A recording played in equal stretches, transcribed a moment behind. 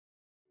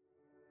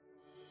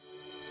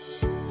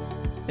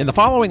In the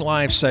following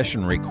live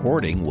session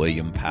recording,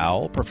 William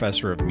Powell,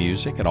 professor of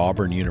music at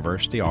Auburn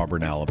University,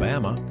 Auburn,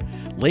 Alabama,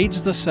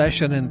 leads the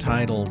session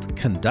entitled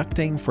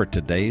Conducting for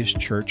Today's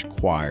Church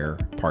Choir,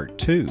 Part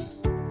 2.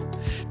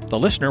 The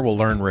listener will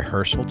learn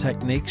rehearsal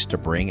techniques to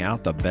bring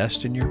out the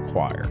best in your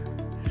choir.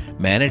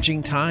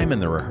 Managing time in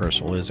the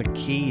rehearsal is a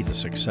key to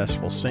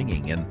successful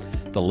singing, and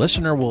the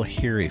listener will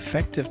hear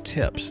effective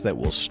tips that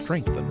will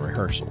strengthen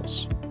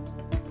rehearsals.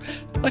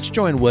 Let's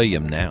join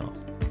William now.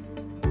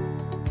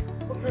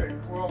 Okay,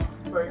 well,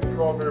 thank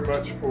you all very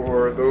much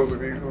for those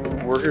of you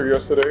who were here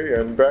yesterday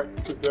and back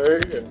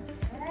today, and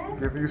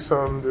give you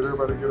some. Did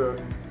everybody get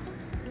a?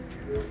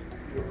 Yes,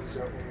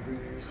 got one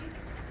of these.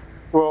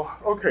 Well,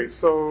 okay,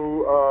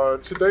 so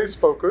today's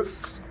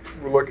focus,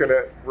 we're looking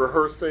at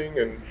rehearsing,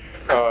 and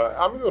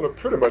I'm going to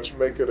pretty much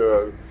make it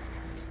a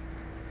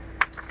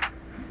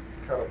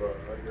kind of a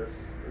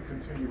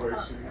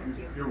continuation.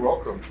 You're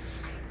welcome.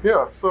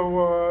 Yeah,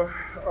 so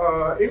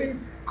any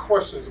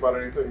questions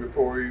about anything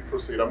before we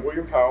proceed? I'm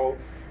William Powell,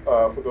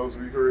 for those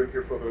of you who are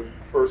here for the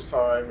first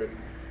time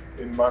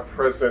in my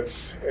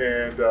presence,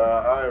 and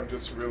I am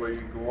just really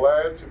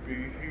glad to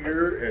be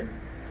here, and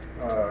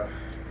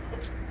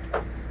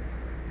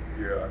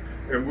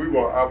and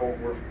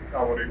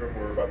I won't even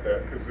worry about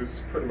that, because it's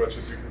pretty much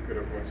a duplicate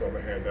of what's on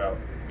the handout,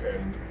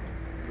 and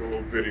the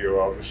little video,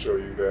 I'll just show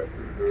you that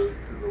through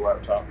the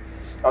laptop.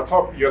 I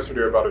talked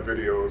yesterday about a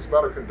video. It's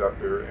about a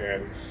conductor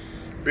and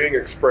being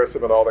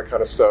expressive and all that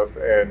kind of stuff,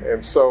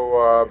 and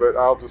so, but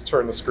I'll just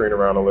turn the screen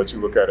around and let you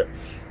look at it.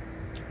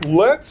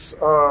 Let's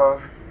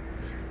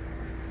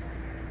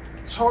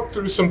talk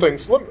through some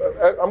things. I'm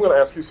going to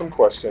ask you some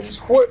questions.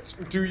 What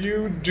do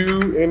you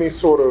do any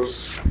sort of,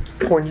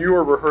 when you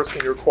are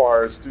rehearsing your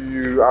choirs,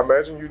 I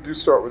imagine you do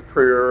start with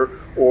prayer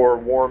or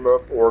warm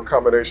up or a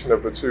combination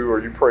of the two, or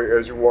you pray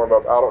as you warm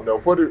up? I don't know.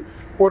 What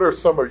are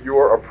some of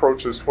your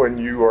approaches when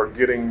you are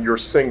getting your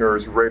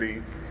singers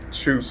ready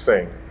to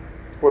sing?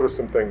 What are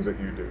some things that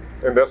you do?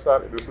 And this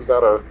is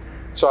not a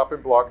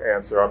chopping block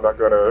answer. I'm not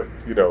going to,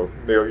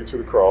 nail you to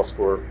the cross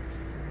for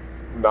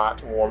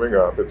not warming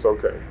up. It's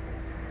okay.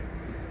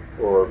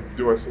 Or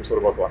doing some sort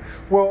of vocal line.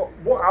 Well,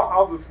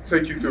 I'll just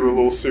take you through a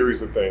little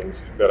series of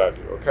things that I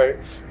do, okay?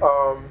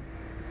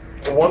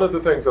 One of the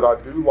things that I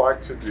do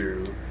like to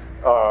do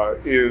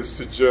is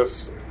to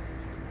just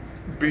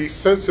be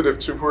sensitive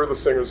to where the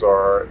singers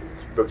are,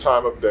 the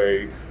time of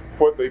day,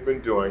 what they've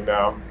been doing.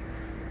 Now,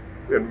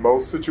 in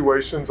most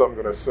situations, I'm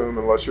going to assume,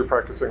 unless you're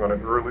practicing on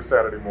an early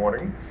Saturday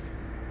morning,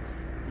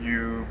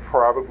 you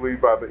probably,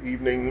 by the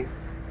evening,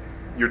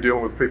 you're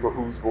dealing with people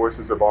whose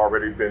voices have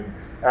already been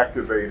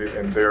activated,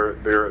 and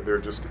they're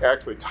just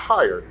actually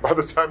tired by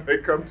the time they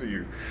come to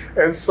you.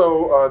 And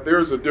so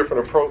there's a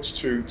different approach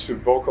to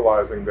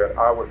vocalizing that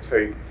I would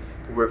take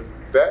with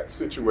that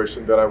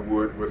situation that I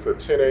would with a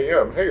 10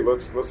 a.m. Hey,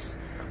 let's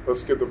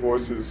get the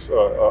voices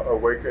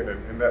awakened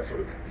and that sort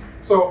of thing.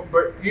 So,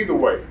 but either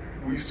way,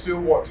 we still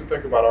want to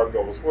think about our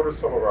goals. What are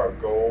some of our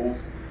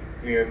goals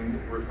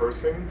in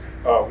rehearsing?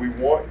 We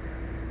want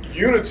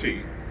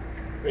unity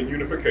and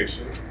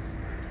unification.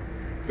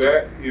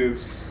 I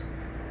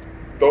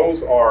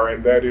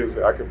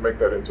could make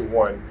that into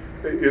one,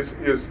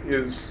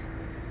 is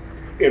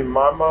in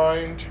my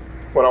mind,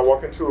 when I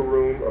walk into a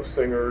room of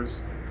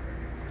singers,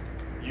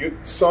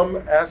 some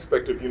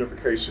aspect of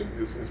unification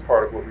is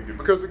part of what we do.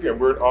 Because again,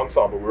 we're an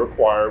ensemble, we're a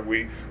choir,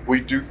 we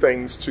do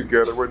things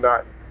together. We're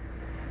not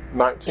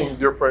 19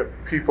 different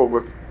people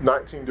with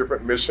 19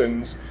 different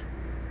missions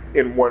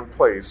in one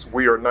place.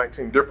 We are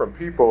 19 different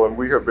people, and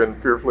we have been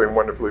fearfully and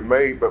wonderfully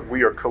made, but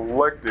we are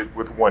collected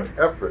with one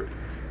effort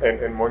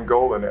and one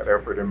goal in that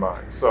effort in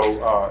mind. So,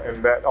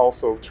 and that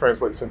also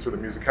translates into the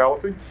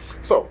musicality.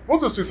 So we'll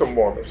just do some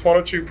warm-ups. Why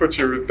don't you put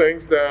your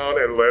things down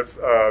and let's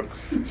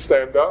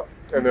stand up,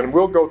 and then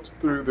we'll go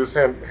through this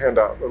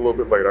handout a little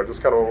bit later. I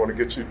just kind of want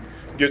to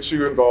get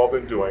you involved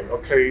in doing.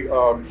 Okay,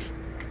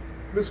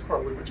 Miss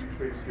Crumley, would you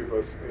please give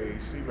us a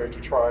C major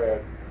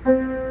triad?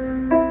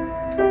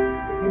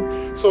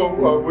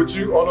 So, would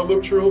you, on a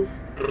lip trill,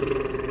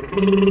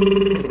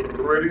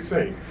 ready,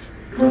 sing.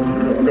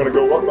 I'm going to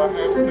go up my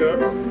half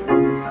steps.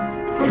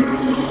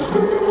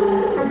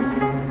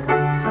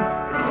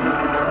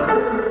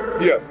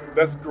 Yes,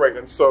 that's great.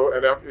 And so,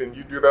 and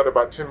you do that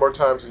about 10 more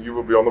times, and you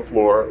will be on the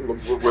floor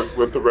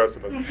with the rest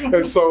of us.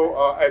 And so,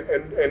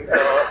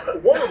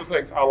 one of the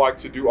things I like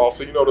to do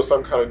also, you notice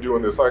I'm kind of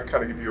doing this, I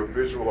kind of give you a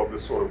visual of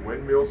this sort of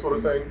windmill sort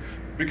of thing,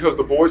 because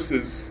the voice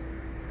is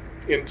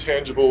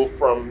intangible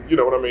from, you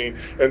know what I mean?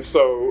 And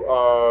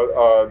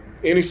so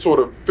any sort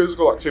of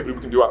physical activity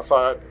we can do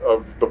outside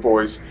of the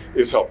voice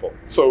is helpful.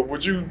 So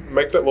would you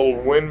make that little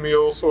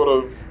windmill sort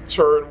of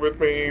turn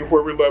with me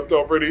where we left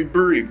off? Ready?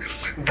 Breathe.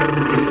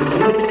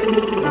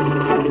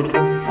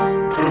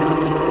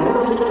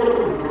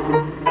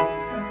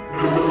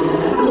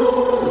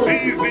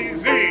 Z, Z,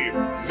 Z.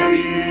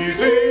 Z,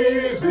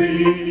 Z,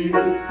 Z.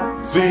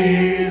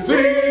 Z,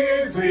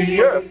 Z, Z.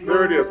 Yes,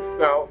 there it is.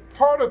 Now,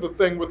 part of the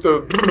thing with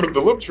the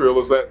lip trill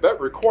is that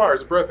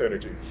requires breath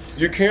energy.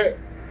 You can't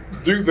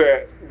do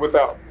that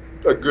without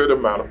a good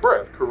amount of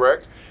breath,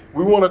 correct?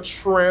 We want to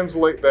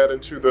translate that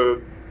into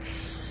the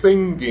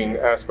singing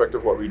aspect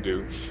of what we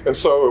do. And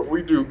so if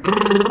we do,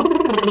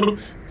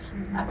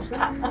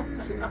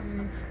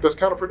 that's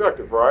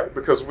counterproductive, right?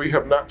 Because we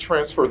have not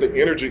transferred the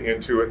energy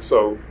into it.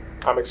 So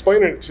I'm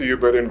explaining it to you,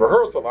 but in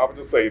rehearsal, I would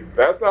just say,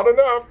 that's not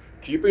enough.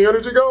 Keep the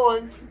energy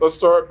going. Let's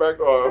start back.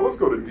 Let's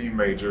go to D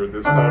major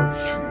this time.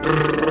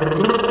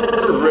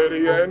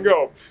 Ready and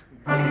go.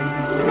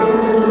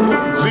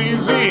 Z,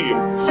 Z,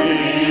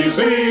 Z, Z.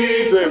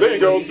 There you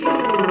go.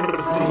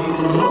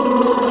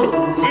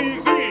 Z,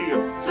 Z,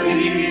 Z,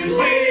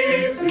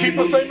 Z. Keep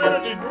the same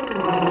energy.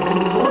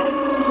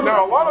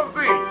 Now a lot of Z.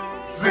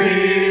 Z,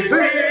 Z,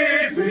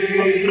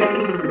 Z.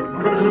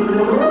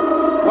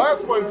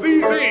 Last one, Z,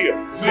 Z.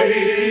 Z,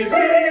 Z,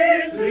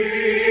 Z.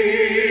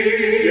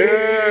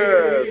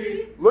 Yes.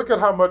 Look at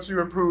how much you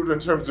improved in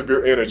terms of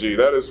your energy.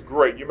 That is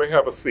great. You may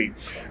have a seat.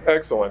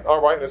 Excellent.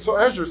 All right. And so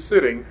as you're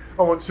sitting,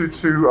 I want you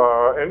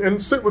to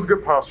and sit with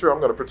good posture. I'm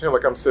going to pretend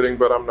like I'm sitting,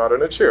 but I'm not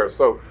in a chair.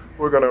 So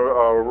we're going to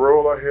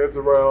roll our heads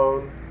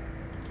around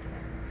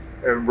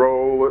and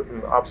roll it in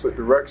the opposite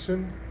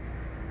direction.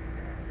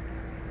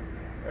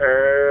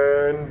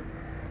 And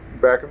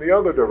back in the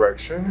other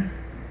direction.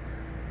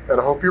 And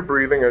I hope you're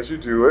breathing as you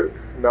do it,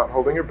 not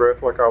holding your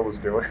breath like I was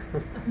doing.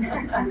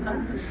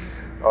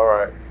 All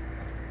right.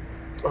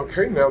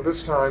 Okay, now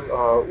this time,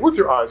 with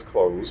your eyes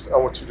closed, I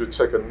want you to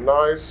take a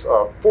nice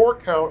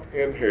 4-count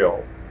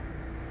inhale.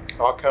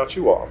 I'll count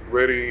you off.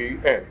 Ready,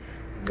 and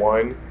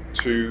 1,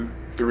 2,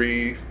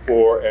 3,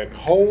 4, and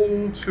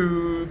hold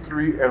 2,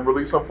 3, and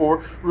release on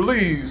 4.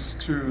 Release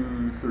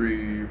 2,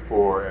 3,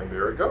 4, and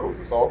there it goes.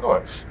 It's all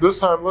gone. This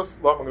time, I'm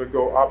going to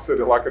go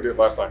opposite it like I did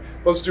last time.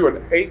 Let's do an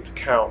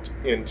 8-count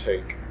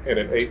intake and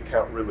an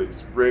 8-count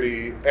release.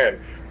 Ready, and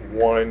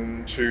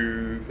 1,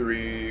 2,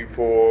 3,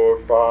 4,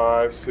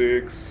 5,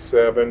 6,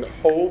 7.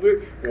 Hold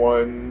it.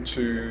 1,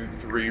 2,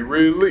 3.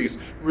 Release.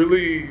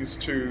 Release.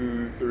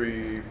 2,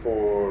 3,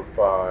 4,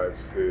 5,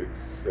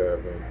 6,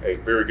 7, 8.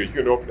 Very good. You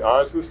can open your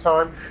eyes this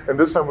time. And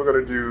this time we're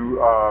going to do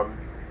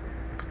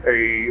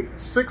a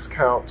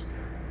 6-count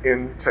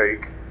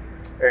intake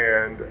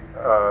and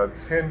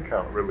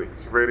 10-count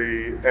release.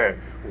 Ready? And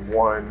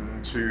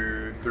 1,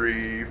 2,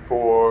 3,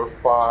 4,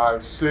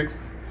 5, 6.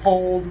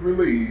 Hold,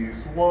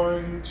 release.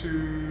 1,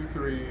 2,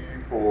 3,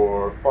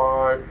 4,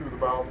 5 through the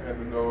mouth and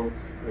the nose.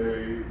 8,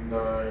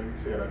 9,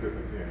 10. I just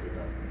said 10, didn't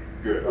I?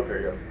 Good.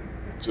 Okay. Yeah.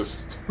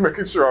 Just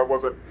making sure I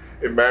wasn't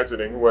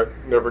imagining what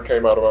never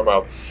came out of my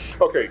mouth.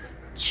 Okay.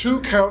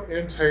 2-count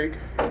intake,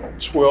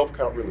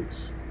 12-count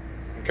release.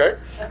 Okay.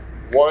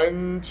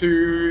 1,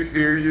 2.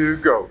 Here you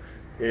go.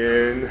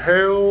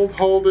 Inhale,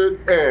 hold it,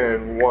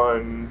 and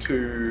 1,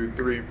 2,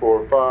 3,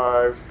 4,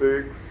 5,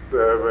 6,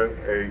 7,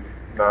 8.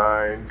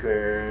 9,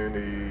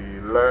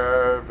 10,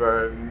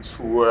 11,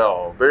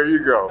 12. There you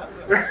go.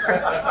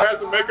 I had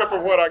to make up for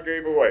what I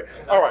gave away.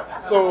 All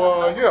right.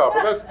 So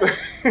but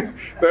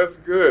that's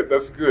good.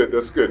 That's good.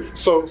 That's good.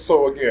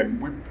 So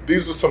again,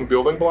 these are some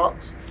building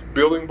blocks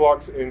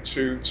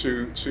into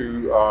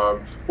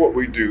what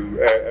we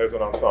do as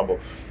an ensemble.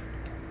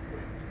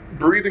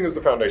 Breathing is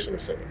the foundation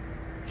of singing,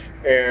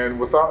 and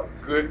without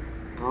good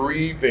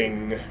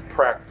breathing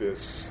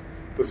practice,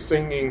 the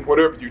singing,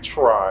 whatever you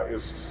try,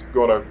 is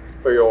going to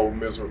fail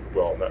miserably.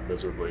 Well, not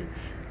miserably.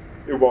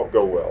 It won't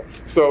go well.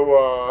 So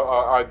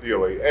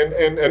ideally, and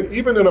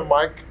even in a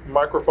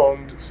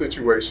microphone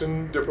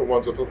situation, different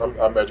ones.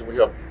 I imagine we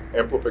have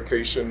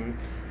amplification,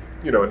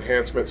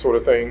 enhancement sort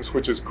of things,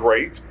 which is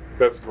great.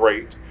 That's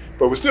great.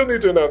 But we still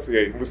need to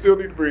enunciate. We still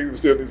need to breathe. We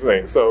still need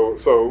to sing.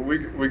 So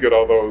we get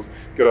all those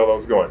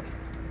going.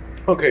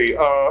 Okay,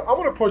 I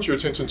want to point your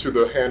attention to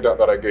the handout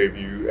that I gave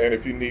you, and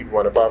if you need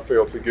one, if I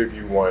fail to give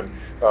you one,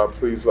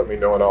 please let me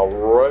know, and I'll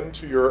run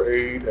to your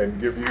aid and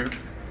give you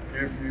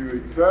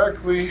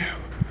exactly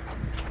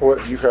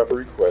what you have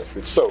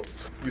requested. So,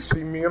 you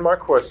see me and my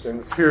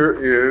questions. Here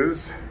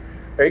is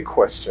a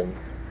question.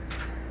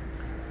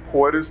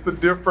 What is the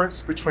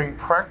difference between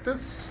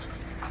practice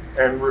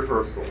and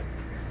rehearsal?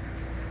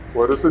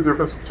 What is the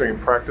difference between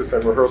practice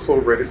and rehearsal?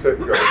 Ready, set,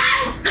 go.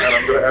 And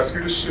I'm going to ask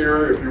you to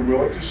share, if you're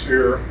willing to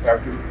share,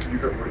 after you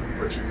have written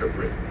what you have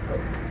written.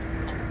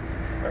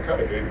 I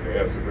kind of gave you the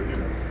answer, but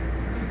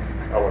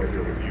I want to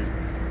hear what you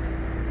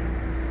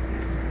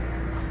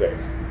say.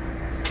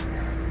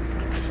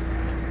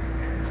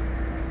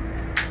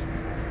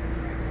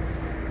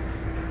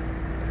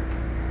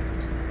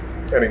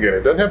 And again,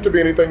 it doesn't have to be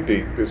anything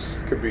deep.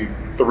 This could be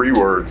 3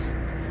 words.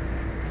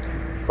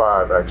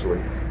 5, actually.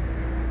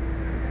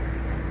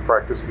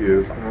 Practice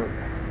is, 6.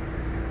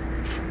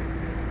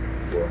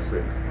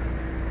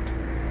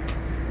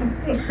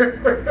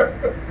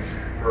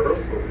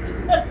 Rehearsal is.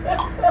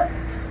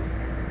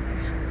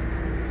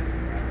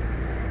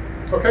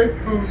 Okay,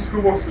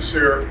 who wants to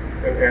share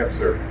an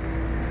answer?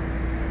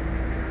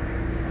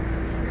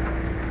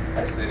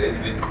 I said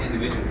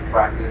individual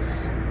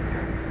practice,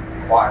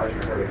 choirs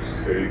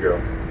rehearse. There you go.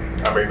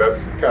 I mean,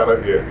 that's kind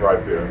of it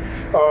right there.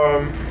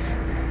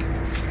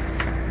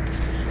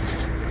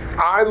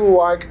 I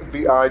like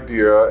like the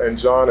idea, and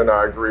John and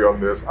I agree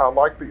on this, I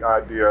like the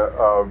idea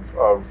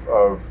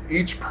of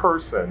each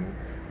person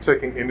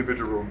taking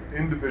individual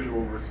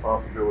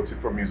responsibility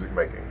for music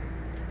making.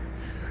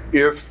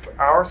 If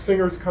our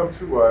singers come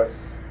to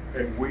us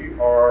and we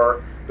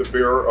are the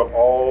bearer of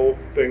all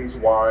things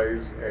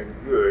wise and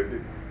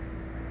good,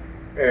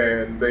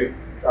 and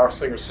our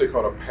singers take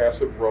on a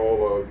passive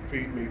role of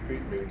feed me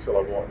until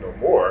I want no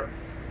more,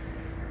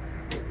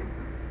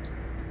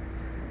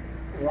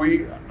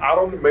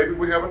 maybe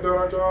we haven't done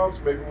our jobs,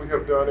 maybe we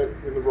have done it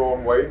in the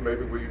wrong way,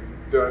 maybe we've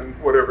done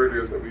whatever it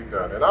is that we've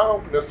done. And I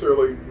don't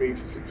necessarily mean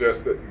to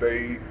suggest that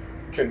they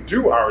can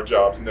do our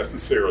jobs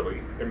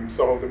necessarily, and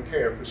some of them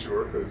can for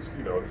sure, because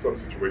in some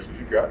situations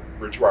you've got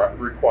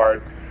retired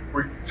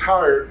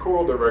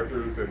choral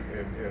directors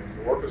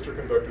and orchestra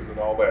conductors and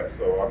all that.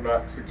 So I'm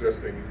not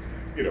suggesting,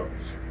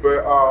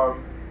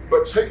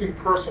 but taking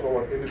personal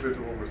and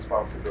individual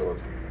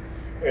responsibility.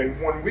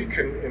 And when we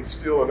can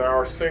instill in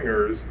our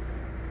singers,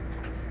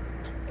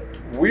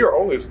 we are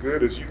only as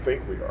good as you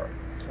think we are.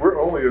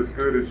 We're only as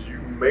good as you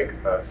make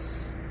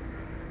us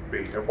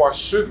be. And why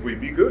should we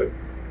be good?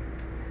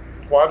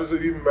 Why does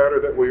it even matter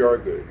that we are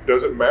good?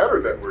 Does it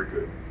matter that we're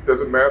good?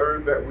 Does it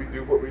matter that we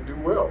do what we do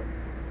well?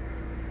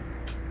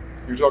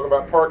 You're talking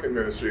about parking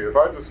ministry. If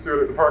I just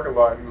stood at the parking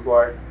lot and was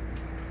like,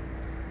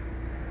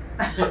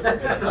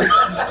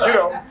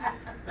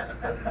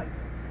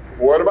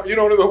 what am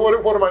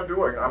I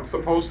doing? I'm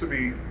supposed to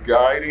be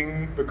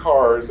guiding the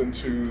cars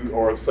into,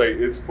 or say,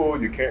 it's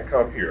full, you can't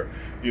come here,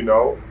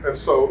 And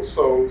so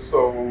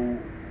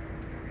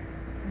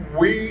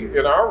we,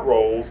 in our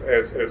roles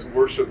as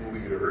worship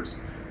leaders,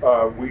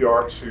 we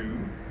are to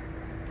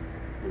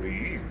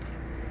lead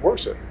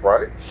worship,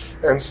 right?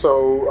 And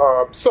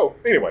so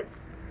anyway,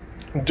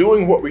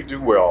 doing what we do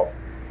well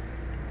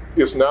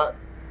is not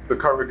the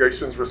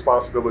congregation's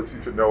responsibility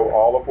to know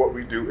all of what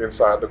we do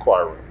inside the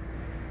choir room.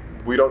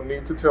 We don't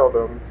need to tell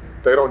them.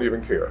 They don't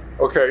even care.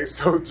 Okay,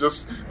 so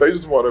they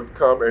just want to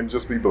come and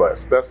just be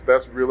blessed.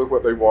 That's really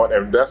what they want,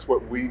 and that's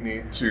what we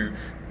need to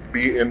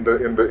be in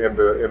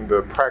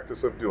the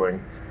practice of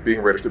doing,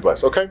 being ready to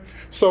bless. Okay,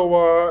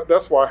 so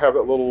that's why I have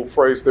that little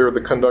phrase there,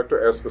 the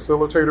conductor as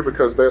facilitator,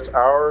 because that's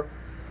our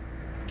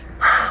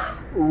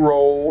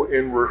role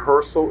in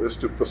rehearsal, is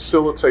to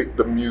facilitate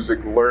the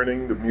music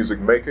learning, the music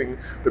making,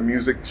 the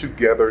music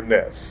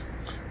togetherness.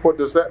 What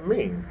does that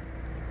mean?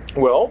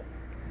 Well,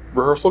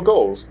 rehearsal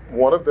goals.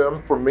 One of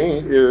them for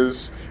me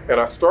is, and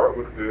I start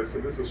with this,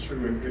 and this is true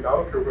in I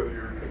don't care whether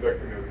you're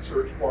conducting a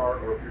church choir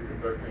or if you're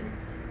conducting,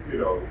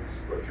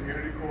 a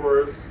community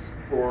chorus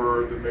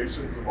for the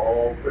nations of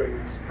all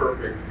things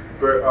perfect.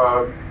 But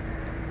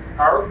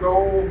our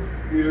goal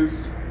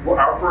is,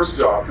 our first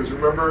job, because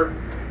remember,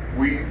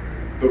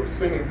 the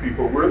singing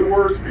people, we're the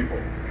words people.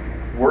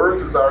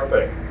 Words is our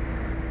thing.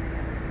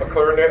 A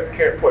clarinet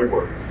can't play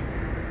words.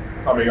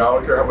 I mean, I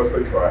don't care how much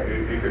they try.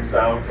 It can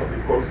sound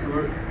something close to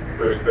it,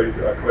 but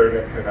a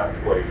clarinet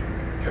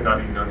cannot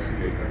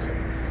enunciate a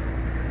text.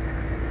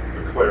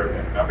 The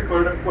clarinet, not the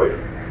clarinet player,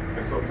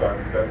 and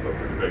sometimes that's up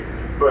for debate.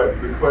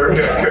 But the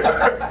clarinet,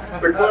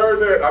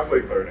 I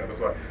play clarinet, I'm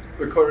sorry.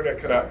 The clarinet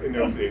cannot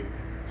enunciate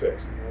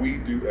text. We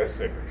do as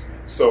singers.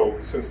 So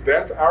since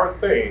that's our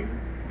thing.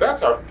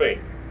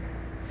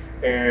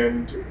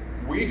 And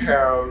we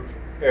have,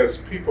 as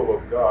people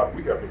of God,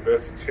 we have the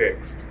best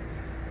text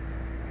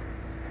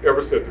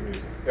ever set to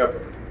music,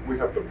 ever. We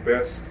have the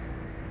best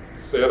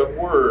set of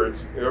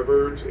words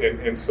ever,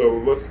 and so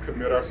let's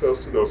commit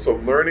ourselves to those. So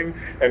learning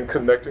and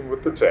connecting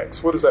with the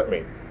text. What does that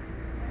mean?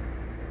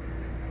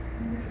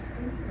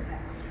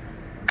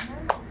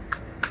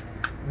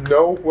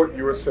 Know what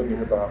you are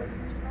singing about.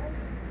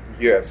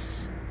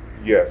 Yes,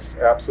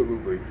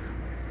 absolutely.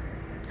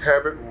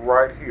 Have it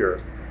right here.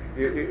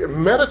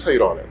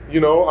 Meditate on it.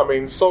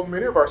 So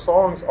many of our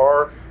songs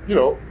are,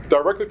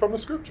 directly from the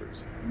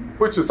scriptures,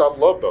 which is, I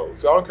love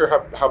those. I don't care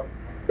how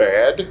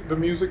bad the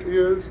music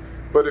is,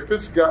 but if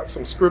it's got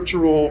some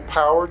scriptural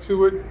power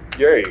to it,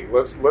 yay,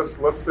 let's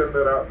send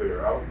that out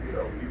there.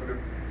 Even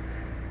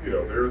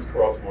if, there is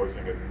cross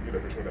voicing and,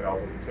 between the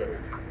altos and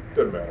tenors,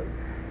 doesn't matter.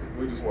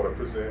 We just want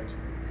to present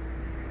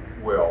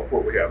well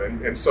what we have.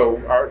 And so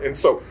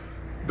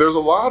there's a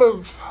lot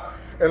of,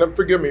 and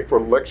forgive me for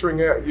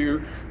lecturing at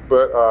you,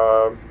 but,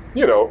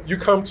 you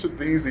come to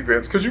these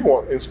events because you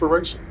want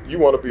inspiration. You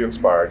want to be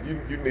inspired.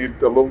 You need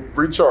a little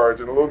recharge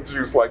and a little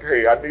juice, like,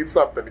 hey, I need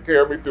something to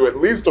carry me through at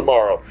least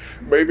tomorrow.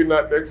 Maybe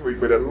not next week,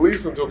 but at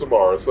least until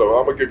tomorrow. So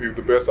I'm going to give you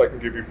the best I can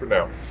give you for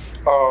now.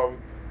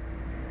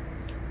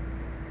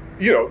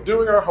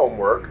 Doing our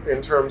homework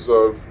in terms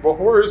of, well,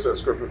 where is that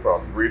scripture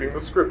from? Reading the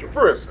scripture.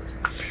 For instance,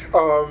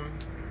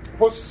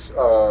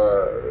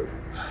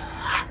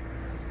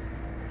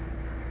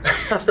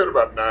 I've heard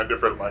about 9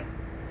 different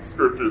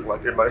scriptures in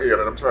my head,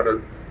 and I'm trying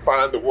to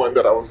find the one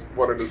that I was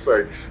wanting to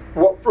say.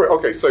 Well,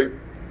 say,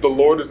 the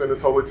Lord is in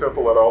his holy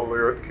temple, let all the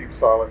earth keep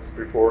silent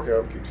before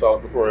him,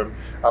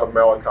 out of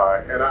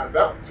Malachi. And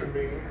that, to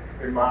me,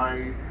 in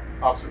my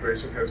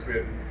observation, has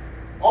been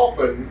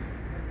often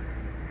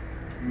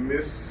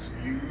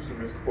misused or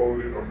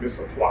misquoted or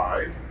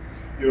misapplied.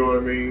 You know what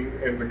I mean?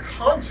 And the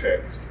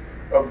context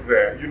of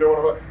that, you know what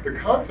I mean? The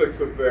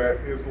context of that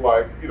is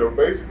like,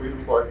 basically he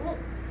was like, look,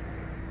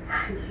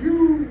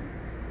 you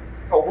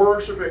are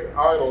worshiping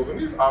idols, and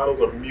these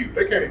idols are mute.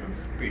 They can't even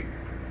speak.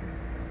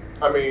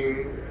 I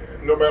mean,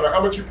 no matter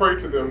how much you pray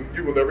to them,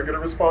 you will never get a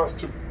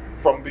response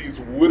from these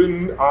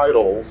wooden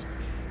idols.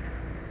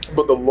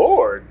 But the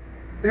Lord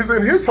is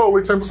in his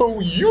holy temple, so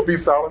you be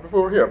silent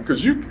before him.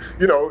 Because even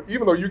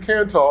though you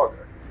can talk,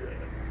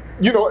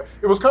 it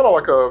was kind of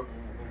like a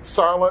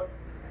silent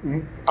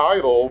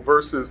idol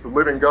versus the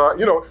living God,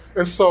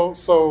 and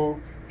so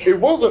it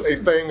wasn't a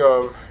thing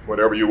of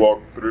whenever you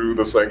walk through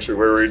the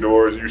sanctuary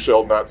doors, you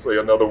shall not say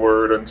another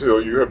word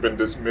until you have been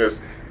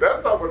dismissed.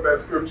 That's not what that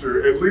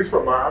scripture, at least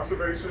from my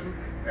observation,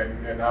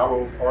 and I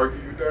will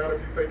argue you down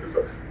if you think it's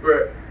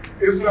but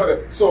it's not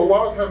that. So a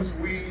lot of times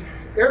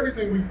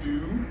everything we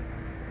do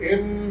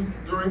in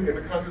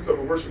the context of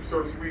a worship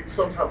service, we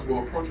sometimes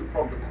will approach it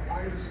from the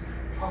quietest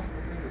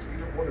possible thing, because we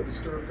don't want to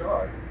disturb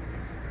God.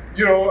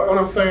 You know what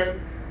I'm saying?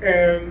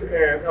 And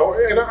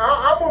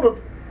I want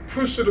to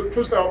push the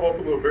envelope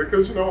a little bit,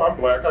 because I'm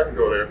black, I can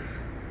go there.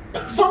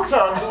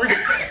 Sometimes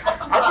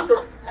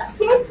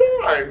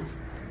sometimes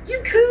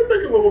you can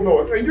make a little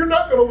noise, and you're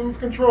not going to lose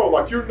control.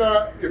 Like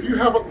if you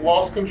haven't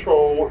lost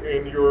control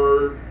in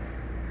your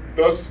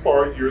thus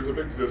far years of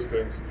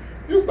existence,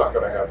 it's not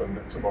going to happen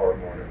tomorrow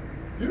morning.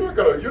 You're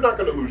not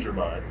going to lose your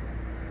mind.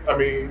 I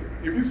mean,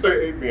 if you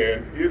say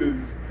amen,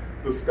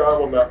 the sky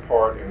will not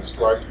part and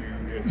strike you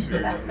into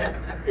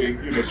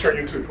turn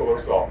you into a pillar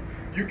of salt.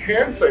 You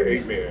can say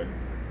amen,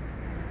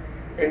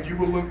 and you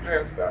will live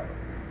past that.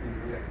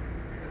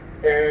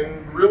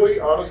 And really,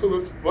 honestly,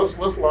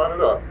 let's line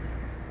it up.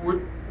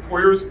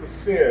 Where's the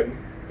sin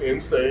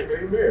in saying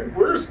amen?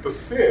 Where's the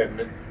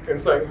sin in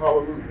saying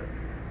hallelujah?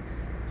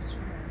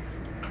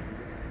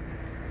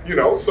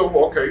 So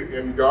okay,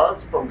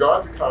 from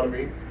God's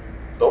economy,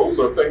 those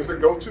are things that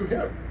go to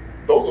him.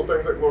 Those are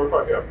things that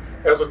glorify him.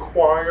 As a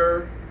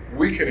choir,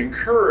 we can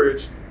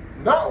encourage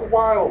not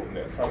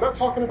wildness. I'm not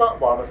talking about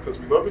wildness, because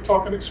we love to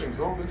talk in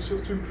extremes. Oh, it's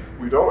just too,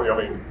 we don't.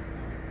 I mean,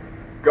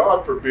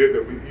 God forbid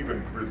that we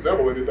even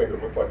resemble anything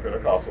that looks like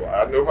Pentecostal.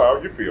 I know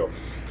how you feel.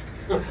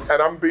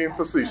 And I'm being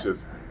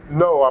facetious.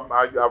 No,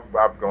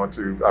 I've gone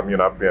to,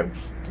 I've been.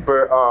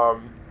 But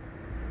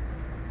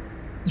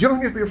you don't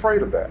need to be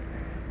afraid of that.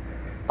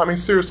 I mean,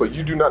 seriously,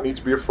 you do not need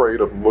to be afraid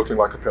of looking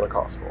like a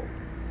Pentecostal.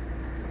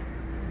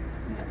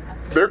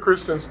 They're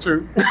Christians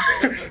too.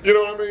 You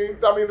know what I mean?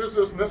 I mean,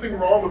 there's nothing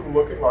wrong with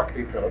looking like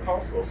a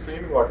Pentecostal,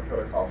 seeming like a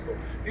Pentecostal,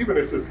 even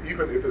if it's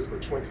for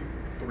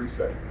 23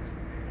 seconds.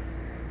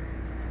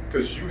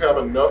 Because you have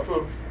enough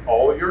of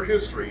all of your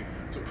history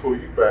to pull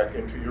you back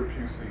into your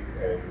pew seat,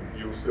 and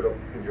you'll sit up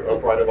in your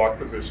upright and locked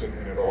position,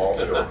 and it'll all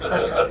show.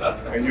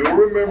 And you'll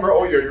remember,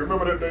 oh yeah, you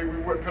remember that day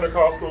we went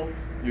Pentecostal?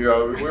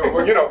 Yeah,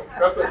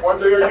 that's like one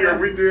day a year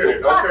we did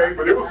it, okay?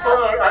 But it was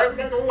fun. I'm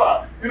not gonna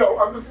lie.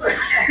 I'm just saying.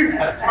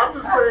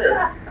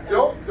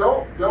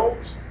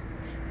 Don't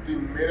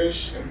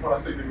diminish. And when I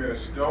say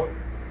diminish, don't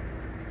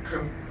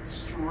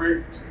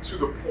constrict to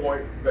the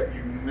point that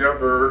you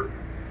never.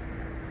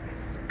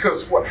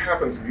 Because what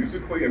happens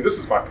musically, and this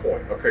is my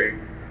point, okay?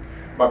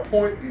 My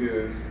point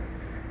is,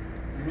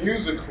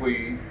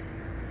 musically,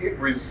 it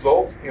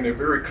results in a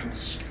very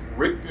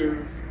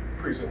constrictive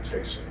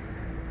presentation,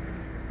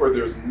 where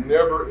there's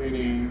never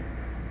any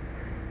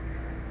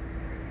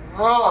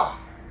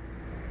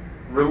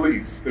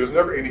release. There's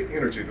never any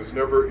energy. There's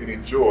never any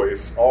joy.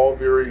 It's all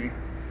very.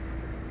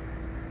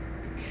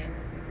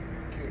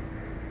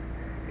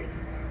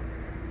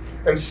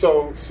 And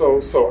so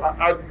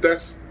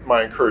that's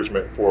my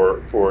encouragement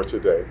for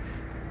today.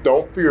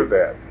 Don't fear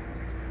that.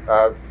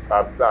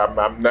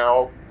 I'm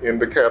now in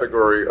the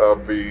category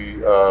of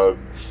the.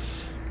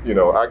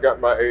 I got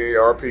my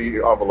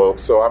AARP envelope,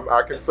 so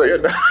I can say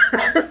it now.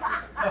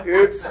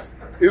 It's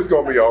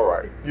going to be all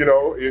right.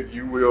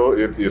 You will.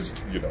 It is.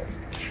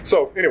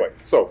 So anyway,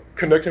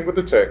 connecting with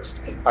the text,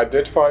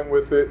 identifying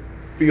with it,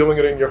 feeling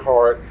it in your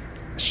heart,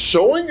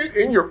 showing it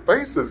in your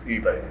faces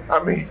even.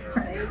 I mean,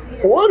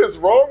 what is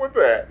wrong with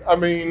that? I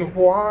mean,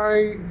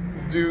 why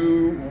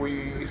do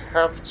we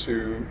have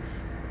to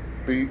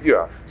be,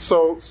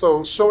 So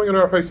showing it in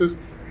our faces.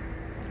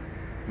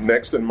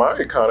 Next in my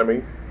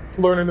economy,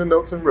 learning the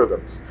notes and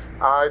rhythms.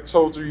 I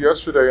told you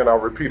yesterday, and I'll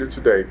repeat it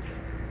today,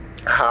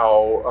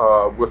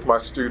 how with my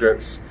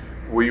students,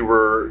 we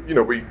were,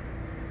 we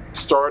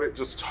started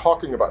just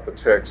talking about the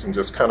text and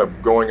just kind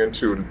of going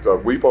into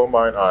Weep, O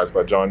Mine Eyes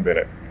by John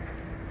Bennett.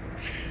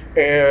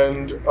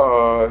 And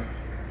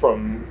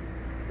from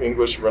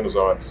English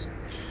Renaissance.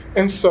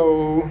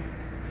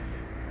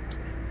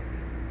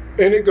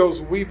 And it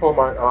goes, weep, O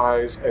mine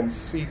eyes, and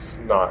cease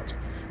not.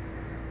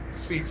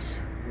 Cease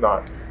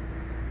not.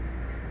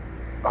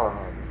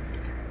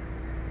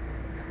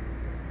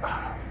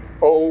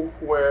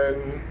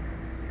 When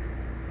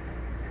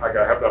I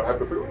have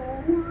to say,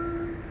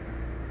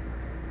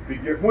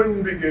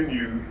 when begin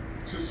you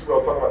to swell?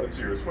 Talking about the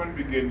tears. When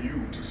begin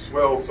you to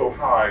swell so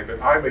high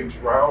that I may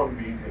drown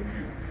me in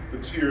you? the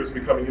tears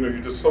becoming, you're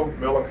just so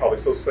melancholy,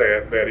 so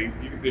sad that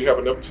you have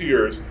enough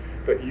tears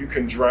that you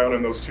can drown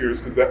in those tears,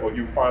 because that will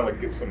you finally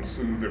get some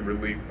soothe and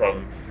relief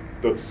from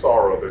the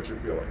sorrow that you're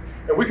feeling.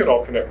 And we can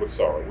all connect with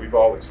sorrow. We've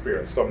all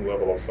experienced some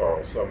level of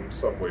sorrow,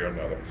 some way or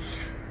another.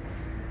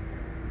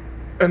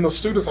 And the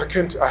students,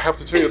 I have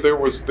to tell you,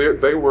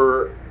 they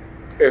were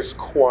as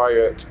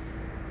quiet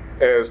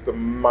as the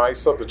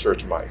mice of the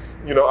church mice.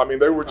 They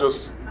were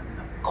just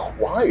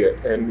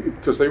quiet, and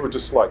because they were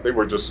just,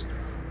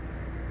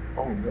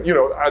 oh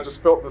no. I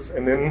just felt this,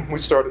 and then we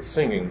started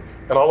singing,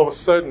 and all of a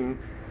sudden,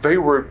 they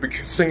were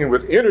singing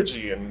with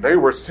energy, and they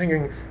were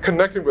singing,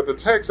 connecting with the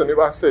text. And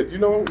I said,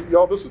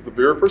 y'all, this is the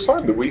very first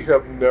time that we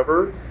have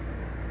never,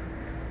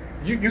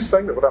 you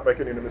sang that without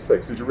making any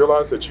mistakes. Did you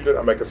realize that you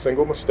didn't make a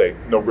single mistake?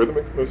 No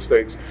rhythmic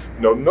mistakes,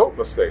 no note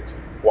mistakes.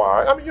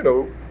 Why?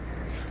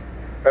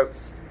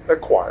 As a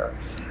choir.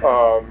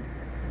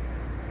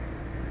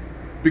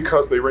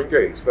 Because they were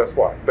engaged, that's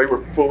why. They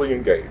were fully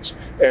engaged.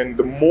 And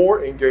the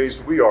more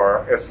engaged we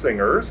are as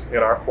singers in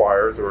our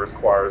choirs or as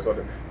choirs,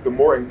 the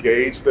more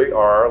engaged they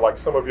are, like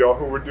some of y'all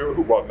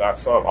not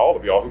some, all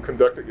of y'all who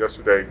conducted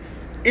yesterday,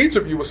 each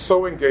of you was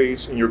so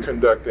engaged in your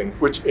conducting,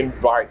 which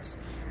invites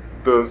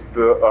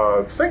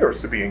the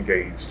singers to be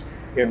engaged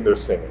in their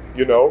singing,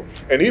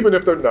 And even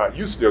if they're not,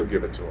 you still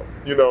give it to them,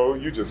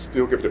 you just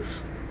still give it to them.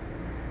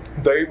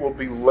 They will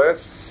be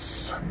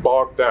less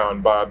bogged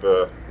down by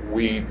the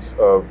weeds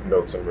of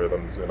notes and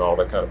rhythms and all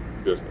that kind of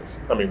business.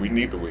 We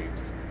need the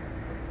weeds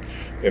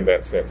in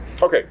that sense.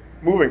 Okay,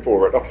 moving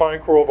forward.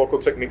 Applying choral vocal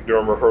technique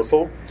during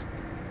rehearsal.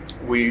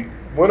 We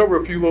went over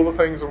a few little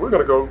things, and we're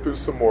going to go through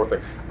some more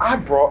things. I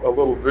brought a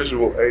little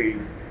visual aid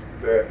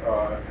that,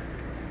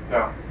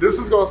 now, this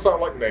is going to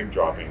sound like name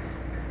dropping.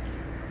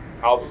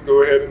 I'll just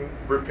go ahead and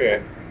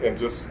repent and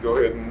just go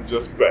ahead and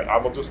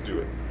I'm going to just do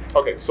it.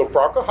 Okay, so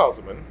Frauke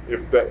Haseman,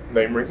 if that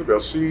name rings a bell,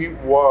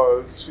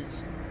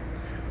 she's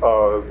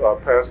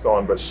passed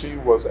on, but she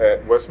was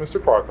at Westminster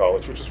Choir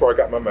College, which is where I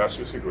got my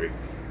master's degree.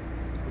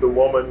 The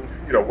woman,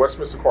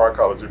 Westminster Choir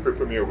College, if you're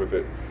familiar with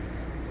it.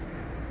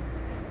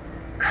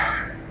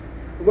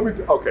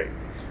 Okay,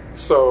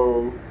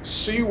 so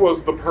she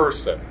was the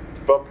person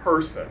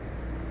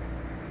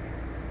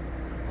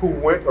who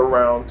went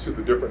around to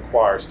the different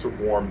choirs to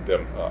warm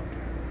them up.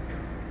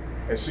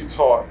 And she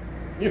taught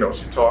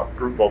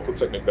group vocal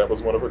technique. That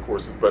was one of her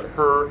courses. But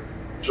her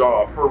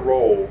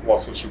role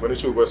was, so she went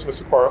into a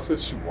Westminster choir,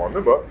 she warmed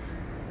them up.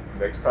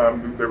 Next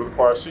time there was a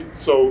choir,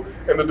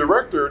 and the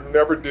director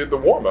never did the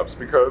warm-ups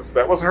because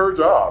that was her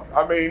job.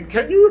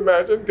 Can you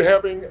imagine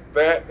having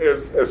that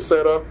as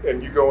set up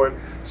and you going?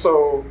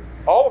 So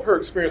all of her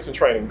experience and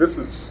training, this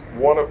is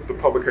one of the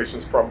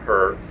publications from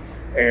her.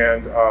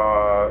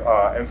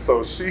 And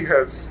so she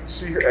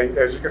as you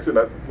can see,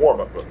 that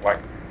warm-up book,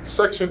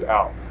 sectioned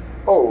out.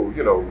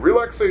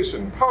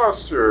 Relaxation,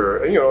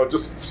 posture, and,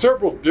 just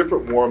several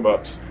different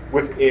warm-ups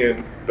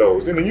within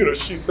those. And then,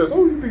 she says,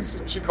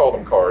 she called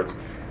them cards.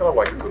 And I'm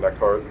like, these are not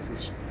cards, this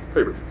is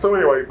paper. So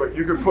anyway, but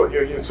you could put,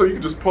 so you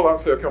could just pull out,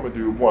 say, come and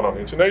do one on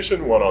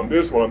intonation, one on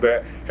this, one on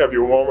that, have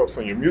your warm-ups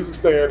on your music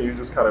stand, you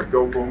just kind of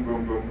go boom,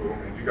 boom, boom, boom,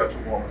 and you got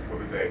your warm-ups for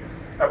the day.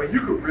 You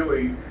could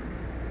really,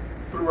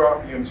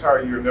 throughout the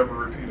entire year, never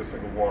repeat a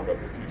single warm-up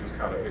if you just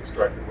kind of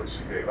extracted what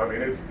she gave.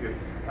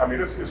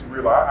 It's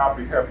real. I'll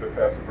be happy to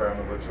pass it around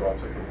and let you all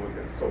take a look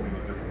at so many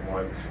different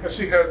ones. And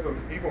she has them,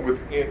 even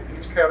within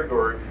each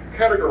category,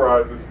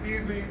 categorized as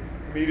easy,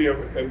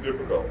 medium, and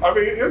difficult.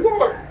 It's all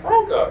like,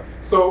 God.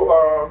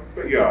 So,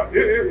 but yeah,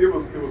 it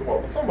was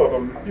well. Some of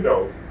them,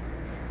 are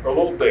a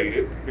little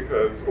dated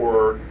because,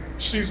 or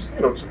she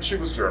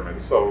was German,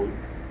 so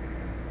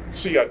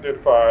she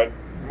identified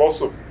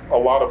a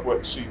lot of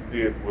what she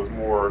did was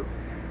more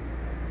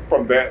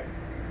from that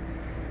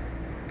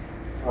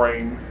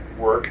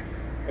framework.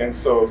 And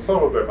so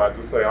some of them, I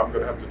just say, I'm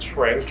going to have to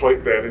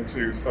translate that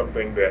into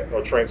something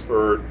or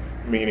transfer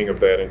meaning of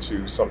that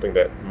into something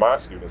that my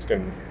students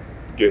can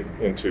get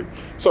into.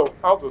 So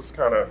I'll just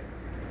kind of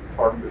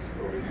park this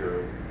over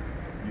here.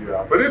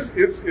 Yeah, but it's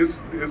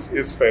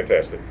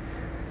fantastic.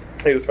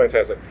 It is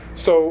fantastic.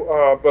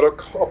 So, but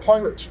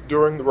applying it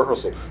during the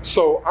rehearsal.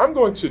 So I'm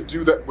going to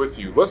do that with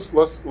you. Let's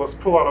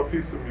pull out a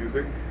piece of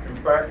music. In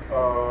fact,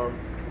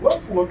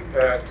 let's look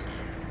at.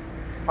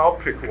 I'll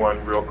pick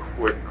one real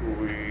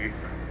quickly.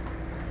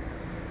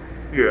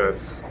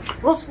 Yes,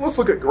 let's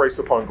look at Grace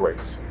Upon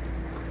Grace.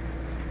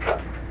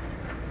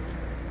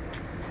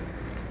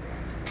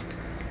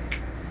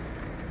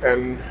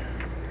 And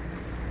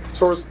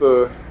towards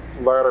the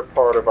latter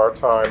part of our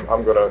time,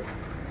 I'm going to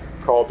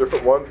call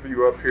different ones of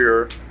you up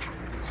here,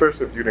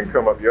 especially if you didn't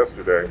come up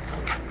yesterday,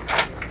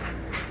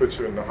 put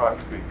you in the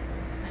hot seat.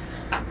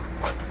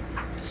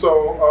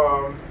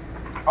 So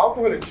I'll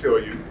go ahead and tell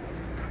you,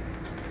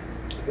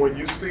 when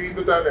you see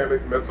the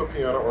dynamic mezzo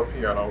piano or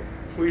piano,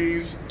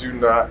 please do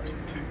not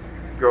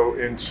go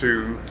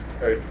into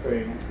a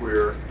thing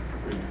where,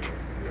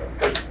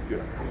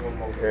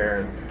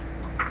 and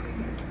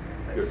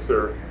yes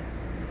sir,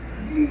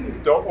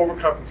 don't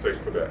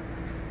overcompensate for that.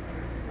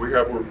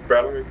 We're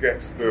battling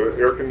against the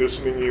air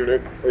conditioning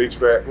unit,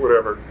 HVAC,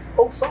 whatever.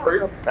 oh,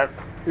 sorry.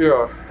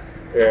 Yeah,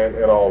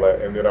 and all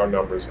that, and then our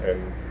numbers,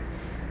 and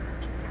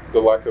the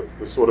lack of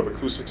the sort of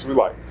acoustics we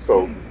like.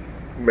 So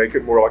make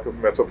it more like a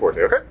mezzo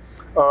forte, okay?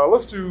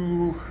 Let's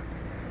do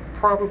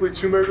probably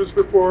 2 measures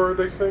before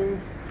they sing.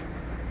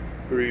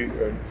 3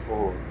 and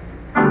 4.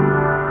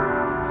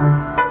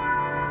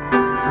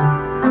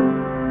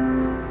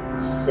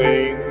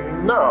 Sing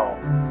now.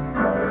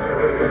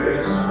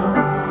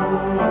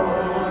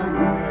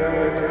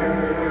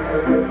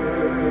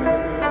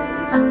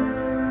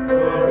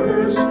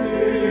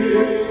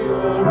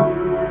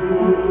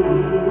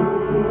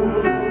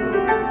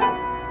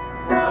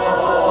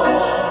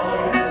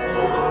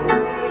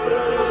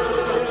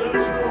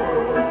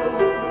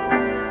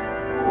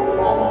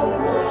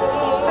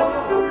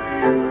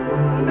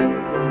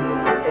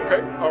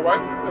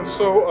 And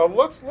so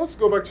let's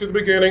go back to the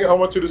beginning. I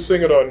want you to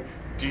sing it on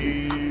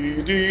D,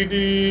 D,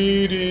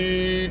 D,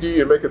 D, D,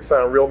 and make it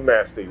sound real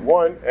nasty.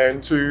 1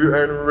 and 2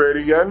 and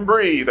ready and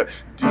breathe.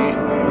 D.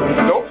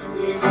 Nope.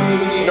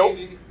 Nope.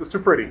 It's too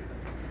pretty.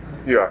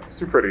 Yeah, it's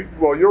too pretty.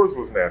 Well, yours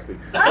was nasty.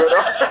 But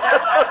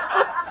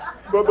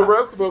the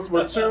rest of us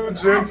were too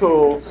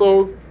gentle,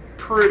 so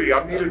pretty.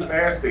 I needed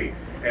nasty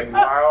and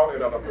loud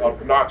and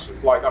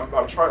obnoxious. Like I'm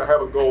trying to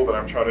have a goal that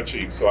I'm trying to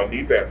achieve. So I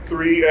need that.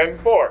 3 and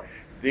 4.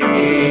 D, D,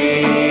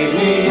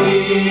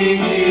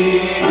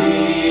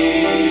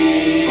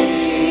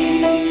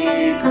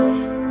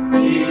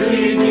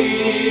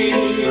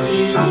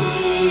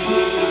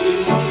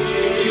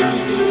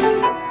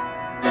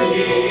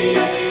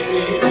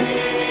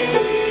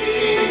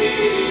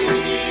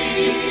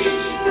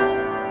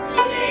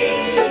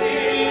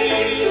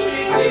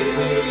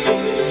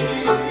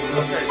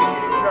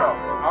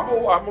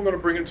 I'm going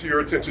to bring it to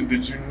your attention.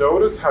 Did you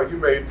notice how you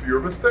made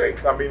fewer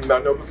mistakes? I mean, I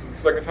know this is the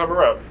second time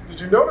around. Did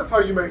you notice how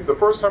you made the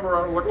first time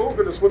around? I was like, oh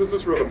goodness, what is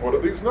this rhythm? What are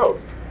these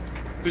notes?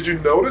 Did you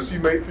notice you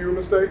made fewer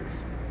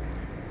mistakes?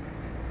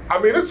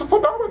 I mean, it's a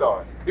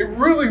phenomenon. It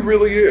really,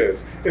 really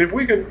is. And if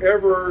we can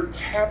ever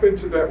tap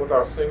into that with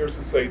our singers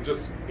to say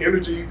just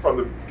energy from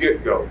the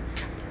get-go.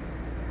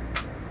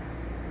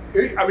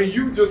 I mean,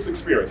 you just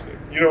experienced it.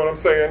 You know what I'm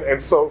saying? And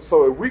so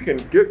if we can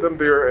get them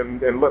there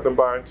and let them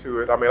buy into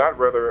it, I mean, I'd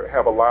rather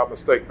have a loud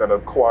mistake than a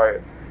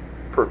quiet,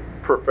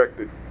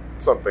 perfected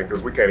something,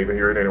 because we can't even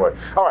hear it anyway.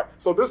 All right,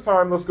 so this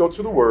time let's go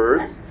to the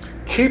words.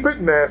 Keep it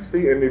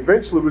nasty, and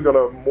eventually we're going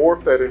to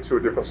morph that into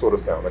a different sort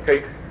of sound,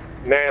 okay?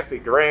 Nasty,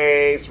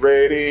 grace,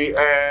 ready,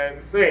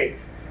 and sing.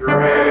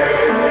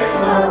 Grace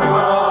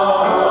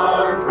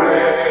upon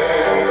grace.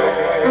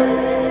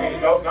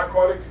 No, not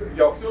quite.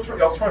 Y'all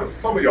trying to,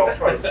 some of y'all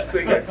trying to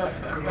sing it.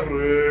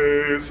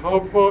 Grace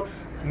upon.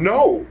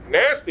 No,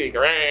 nasty,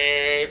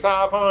 grace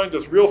upon,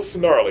 just real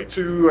snarly.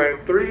 2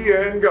 and 3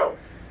 and go.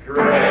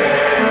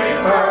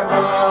 Grace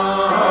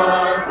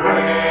upon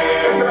grace.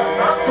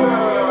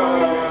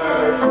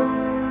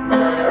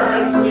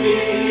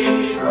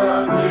 Mercies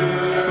anew.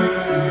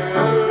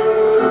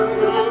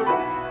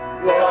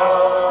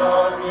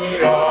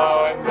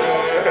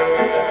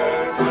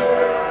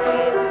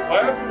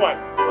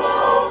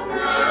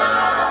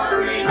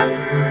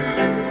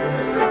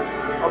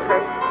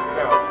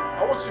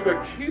 To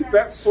keep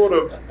that sort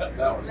of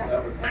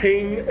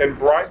ping and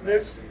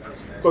brightness,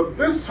 but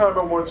this time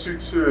I want you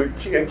to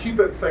keep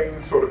that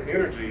same sort of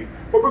energy,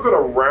 but we're going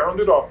to round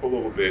it off a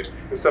little bit.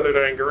 Instead of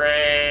doing grace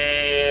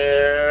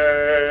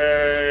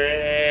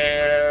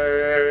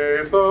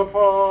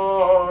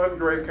upon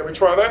grace, can we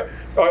try that?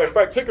 In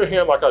fact, take your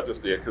hand like I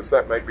just did, because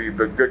that might be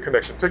the good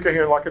connection. Take your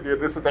hand like I did.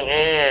 This is the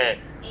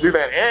do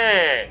that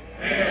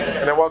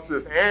and then watch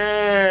this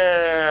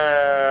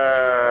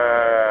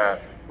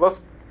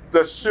Let's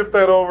just shift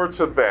that over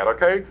to that,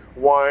 okay?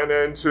 1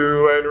 and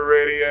 2 and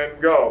ready and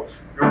go.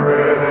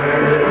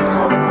 Grace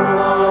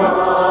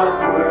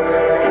upon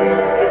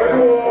grace,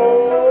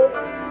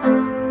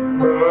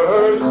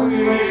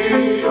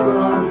 mercies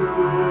anew,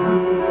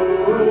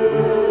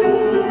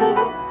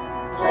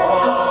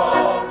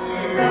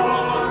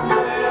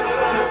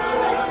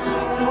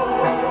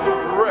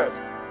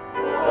 rest.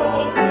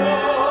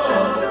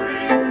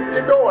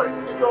 Keep going,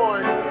 keep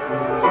going.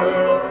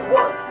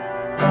 1.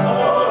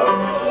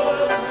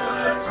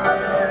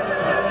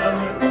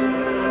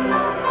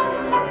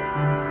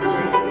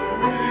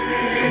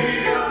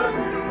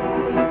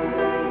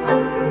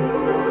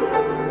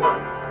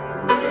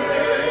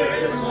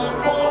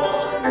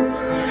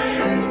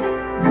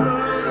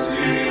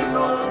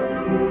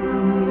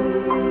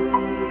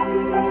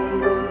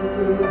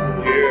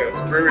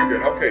 Very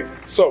good. Okay,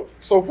 so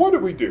what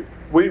did we do?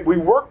 We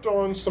worked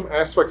on some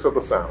aspects of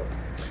the sound.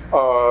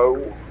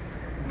 Oh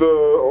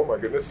my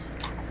goodness,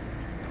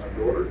 my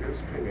daughter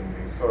is pinging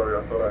me. Sorry,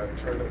 I thought I had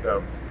turned it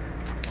down.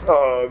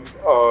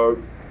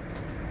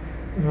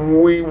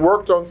 We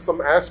worked on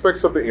some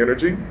aspects of the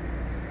energy,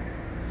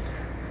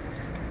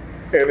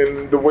 and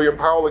in the William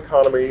Powell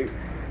economy,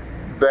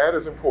 that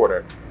is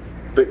important.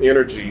 The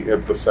energy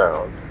of the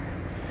sound.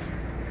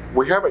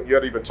 we haven't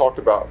yet even talked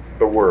about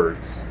the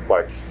words.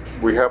 Like,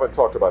 we haven't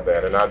talked about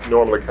that, and I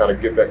normally kind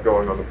of get that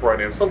going on the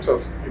front end.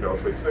 Sometimes,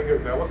 say sing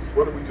it. Now,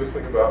 what did we just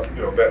think about?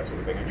 That sort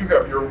of thing. And you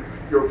have your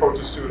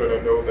approaches to it, and I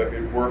know that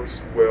it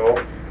works well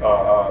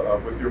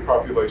with your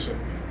population.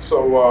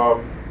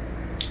 So,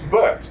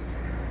 but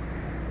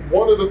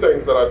one of the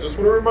things that I just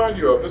want to remind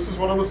you of, this is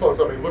one of the songs.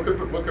 I mean, look at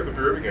the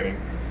very beginning.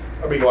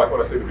 I mean, like when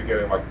I say the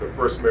beginning, like the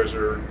first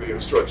measure, the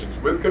instructions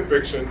with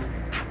conviction.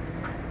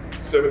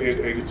 78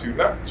 to 82,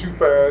 not too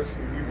fast.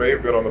 We may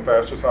have been on the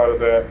faster side of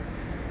that.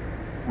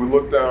 We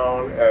look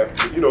down at,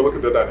 look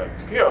at the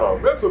dynamics. Piano,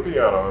 mezzo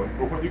piano.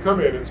 But when you come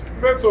in, it's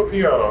mezzo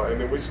piano. And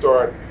then we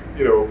start,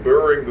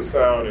 burying the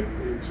sound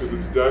into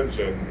this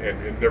dungeon,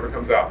 and it never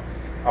comes out.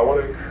 I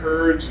want to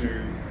encourage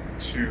you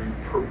to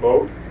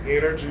promote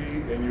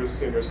energy in your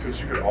singers, because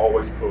you can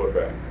always pull it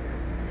back.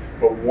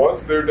 But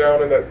once they're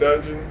down in that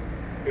dungeon,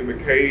 in the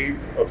cave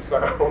of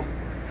sound,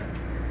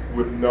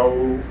 with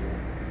no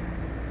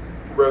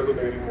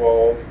resonating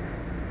walls,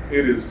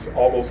 it is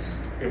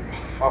almost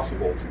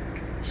impossible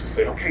to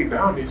say, okay,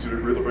 now I need you to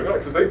really bring it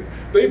up, because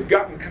they've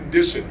gotten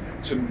conditioned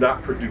to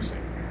not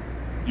producing.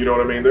 You know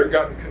what I mean? They've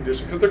gotten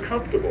conditioned because they're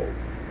comfortable.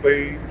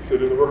 They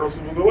sit in the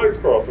rehearsal with their legs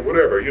crossed or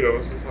whatever.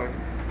 It's just like,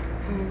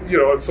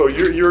 and so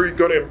you're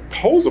going to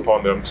impose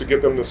upon them to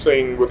get them to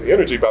sing with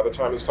energy by the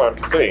time it's time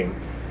to sing.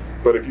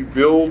 But if you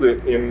build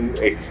it in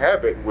a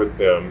habit with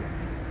them,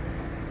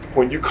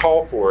 when you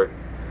call for it,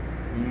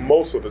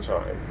 most of the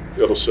time,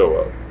 it'll show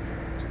up.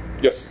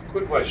 Yes?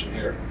 Quick question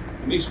here.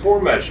 In these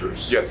 4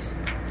 measures, yes,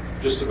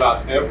 just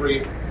about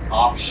every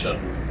option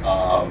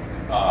of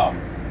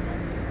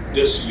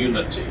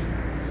disunity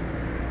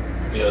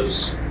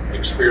is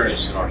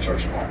experienced in our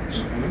church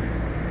choirs.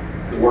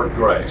 The word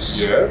grace.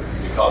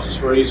 Yes. Because it's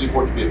very easy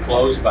for it to be a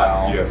closed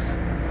vowel. Yes.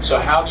 So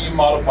how do you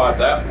modify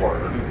that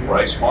word,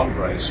 grace upon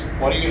grace?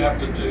 What do you have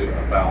to do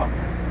about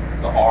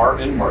the R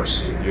in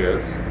mercy?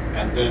 Yes.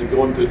 And then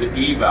going through the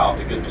E vowel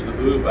to get to the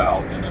U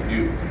vowel in a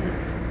new.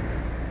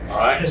 All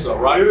right, so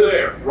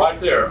right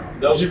there,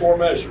 those 4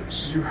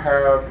 measures. You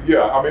have,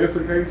 I mean, it's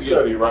a case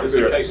study right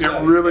there. It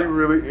really,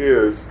 really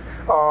is.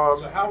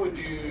 So how would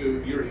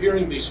you're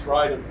hearing these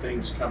strident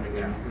things coming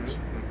out.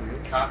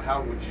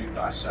 How would you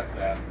dissect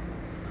that,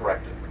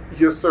 correct it?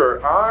 Yes,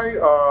 sir. I,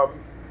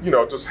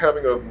 just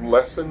having a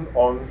lesson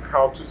on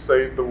how to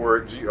say the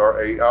word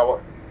G-R-A.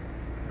 I'll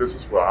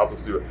just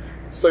do it.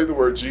 Say the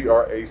word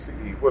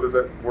G-R-A-C-E. What is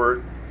that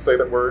word? Say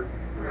that word.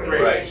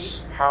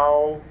 Grace.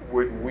 How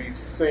would we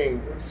say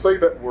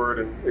that word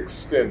and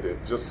extend it?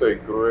 Just say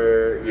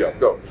grace. Yeah,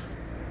 go.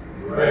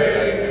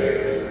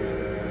 Grace.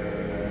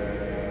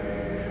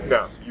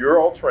 Now, you're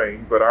all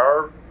trained, but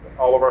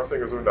all of our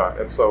singers are not.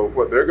 And so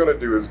what they're going to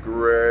do is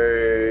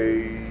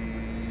grace,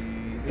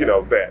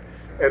 that.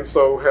 And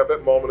so have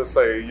that moment to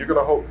say, you're going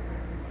to hope.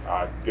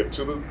 I get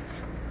to the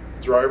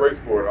dry erase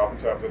board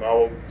oftentimes, and I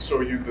will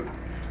show you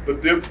the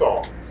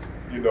diphthongs.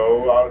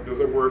 Does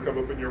that word come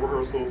up in your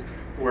rehearsals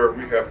where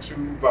we have 2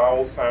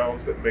 vowel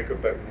sounds that make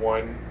up that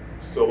one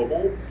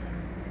syllable?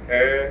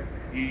 A,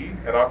 E,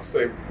 and I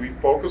say we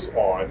focus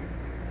on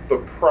the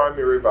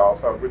primary vowel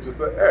sound, which is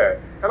the A.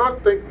 And I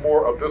think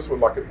more of this one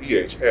like an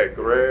EH,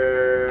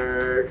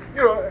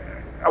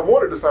 I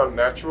want it to sound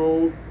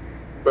natural,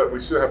 but we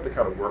still have to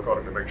kind of work on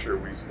it to make sure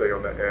we stay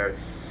on the A.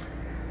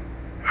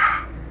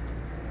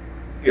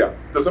 Yeah,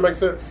 does that make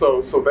sense?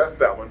 So that's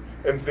that one.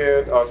 And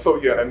then,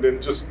 and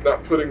then just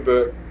not putting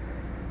the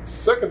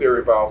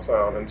secondary vowel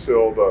sound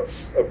until the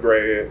S of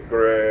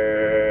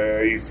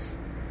grace.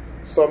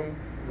 Some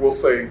will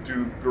say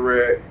do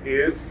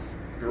grace,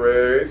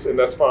 and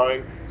that's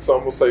fine.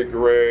 Some will say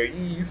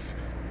grace,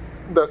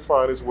 that's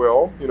fine as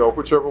well.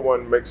 Whichever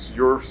one makes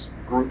your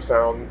group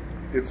sound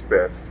its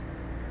best.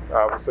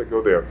 I would say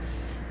go there.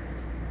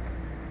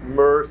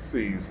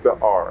 Mercies, the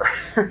R.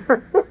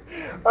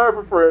 I have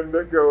a friend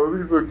that goes,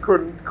 he's a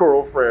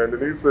choral friend,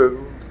 and he says,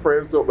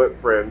 friends don't let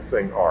friends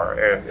sing R.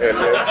 And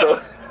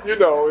so,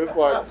 it's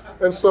like,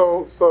 and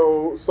so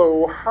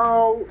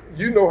how,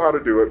 how to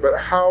do it, but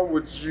how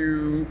would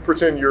you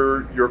pretend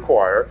your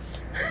choir?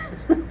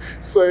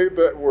 Say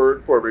that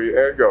word for me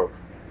and go.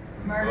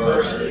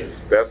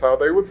 Mercies. That's how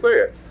they would say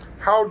it.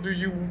 How do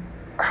you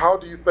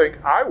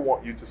think I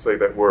want you to say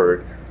that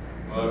word?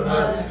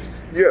 Mercies.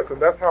 Yes,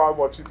 and that's how I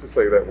want you to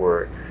say that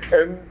word.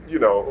 And,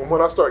 when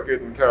I start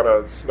getting kind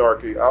of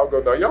snarky, I'll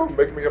go, now y'all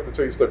making me have to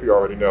tell you stuff you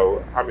already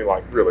know. I mean,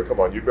 like, really, come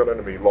on, you've been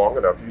under me long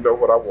enough. You know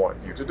what I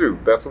want you to do.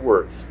 That's a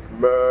word.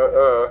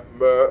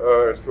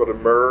 Instead of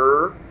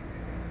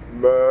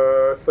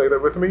say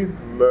that with me.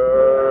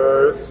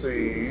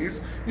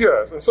 Mercies.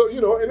 Yes, and so,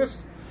 and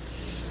it's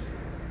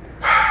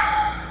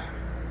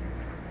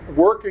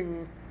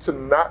working to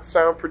not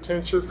sound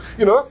pretentious.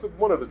 That's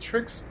one of the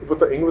tricks with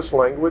the English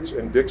language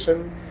and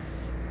diction,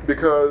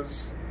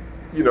 because,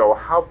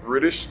 how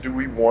British do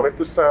we want it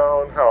to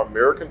sound? How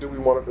American do we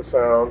want it to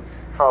sound?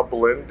 How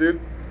blended?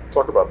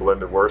 Talk about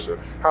blended worship.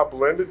 How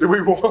blended do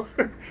we want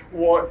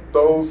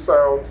those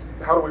sounds?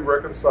 How do we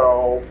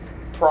reconcile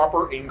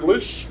proper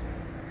English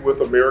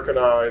with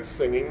Americanized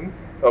singing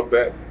of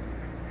that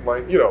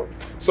like, you know.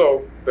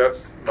 So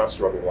that's my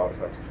struggle a lot of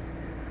times.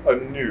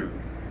 Anew.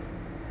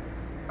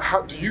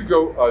 How do you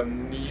go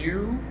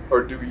anew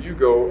or do you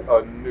go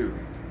anew,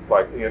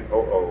 like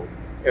N-O-O?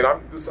 And I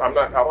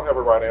don't have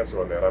a right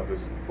answer on that.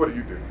 What do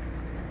you do?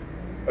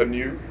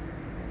 Anew?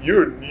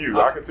 You're new.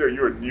 I can tell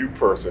you're a new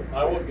person.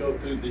 I would go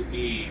through the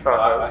E, but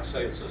I'd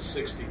say it's a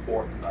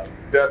 64th note.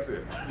 That's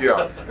it.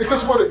 Yeah.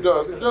 Because what it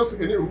does,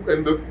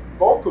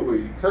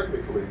 vocally,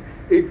 technically,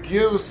 it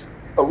gives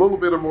a little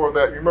bit more of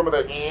that. You remember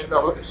that?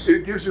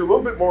 It gives you a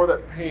little bit more of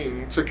that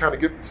ping to kind of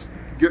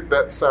get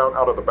that sound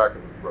out of the back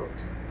of the throat.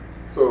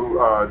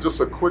 So just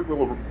a quick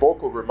little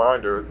vocal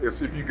reminder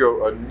is if you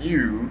go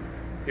anew,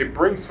 it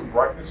brings some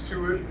brightness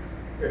to it,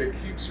 and it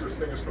keeps your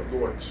singers from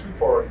going too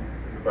far in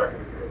the back of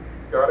the throat.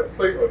 Got it?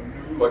 Say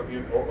anew, like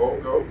N-O-O,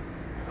 go.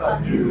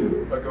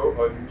 Anew. I go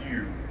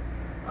anew.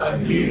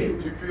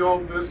 Anew. Do you feel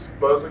this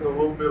buzzing a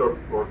little bit or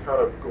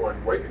kind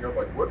of waking up,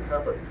 like what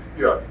happened?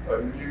 Yeah,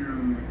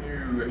 anew,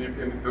 new,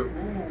 and the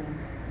ooh,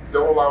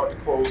 don't allow it to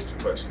close too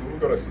much. We're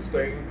going to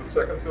sustain the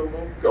second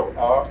syllable. Go,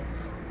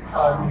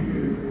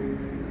 anew.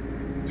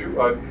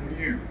 Do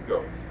anew,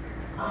 go.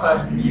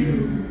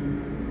 Anew.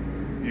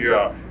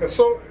 Yeah, and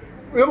so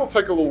it'll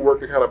take a little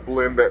work to kind of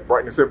blend that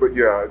brightness in, but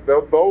yeah,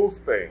 those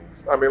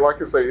things. I mean, like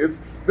I say,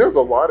 there's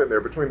a lot in there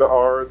between the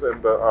R's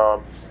and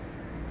the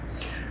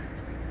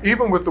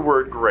even with the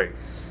word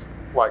grace.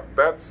 Like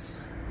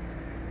that's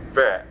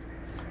that.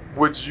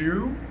 Would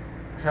you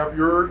have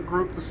your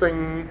group to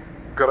sing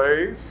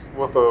grace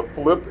with a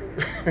flipped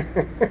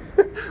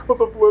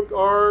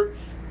R?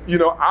 You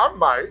know, I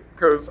might,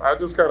 because I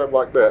just kind of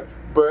like that.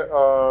 But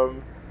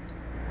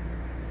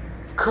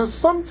because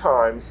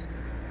sometimes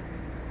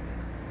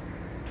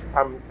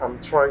I'm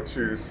trying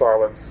to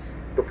silence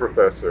the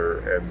professor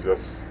and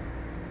just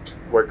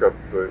wake up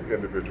the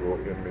individual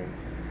in me.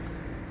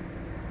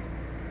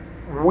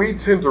 We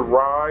tend to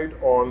ride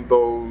on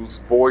those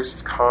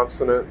voiced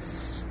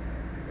consonants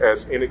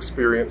as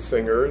inexperienced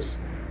singers.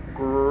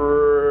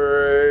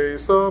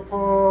 Grace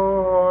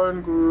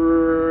upon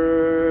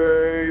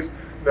grace.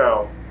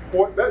 Now,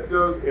 what that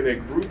does in a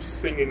group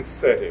singing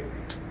setting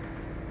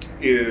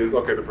is,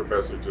 okay, the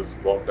professor just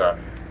walked out.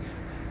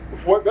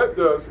 What that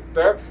does,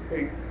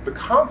 the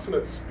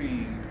consonant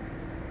speed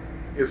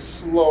is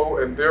slow,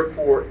 and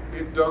therefore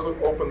it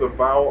doesn't open the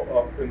vowel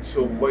up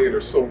until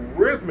later. So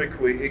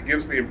rhythmically, it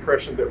gives the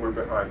impression that we're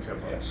behind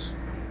tempo. Yes.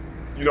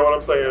 You know what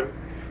I'm saying?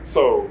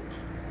 So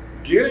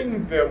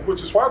getting them,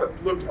 which is why the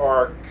flipped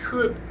R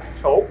could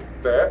help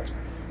that,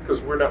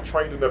 because we're not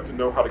trained enough to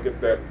know how to get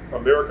that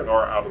American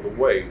R out of the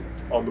way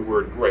on the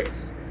word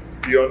grace.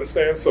 Do you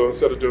understand? So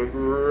instead of doing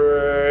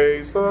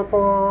grace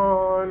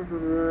upon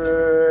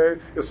grace,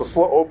 it's a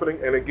slow opening,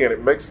 and again,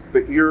 it makes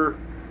the ear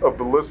of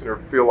the listener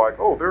feel like,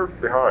 oh, they're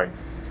behind.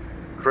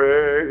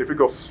 Grace. If you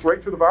go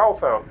straight to the vowel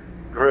sound,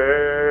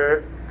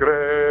 grace,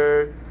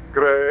 grace,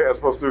 grace, as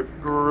opposed to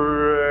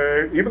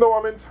grace. Even though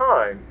I'm in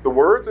time, the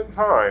word's in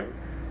time,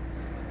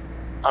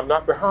 I'm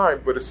not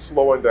behind, but it's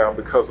slowing down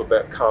because of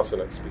that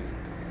consonant speed.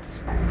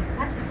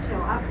 I just tell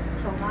my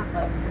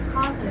folks, the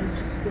consonant is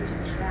just to get you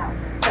to the vowel.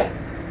 Yes.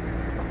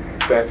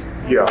 That's,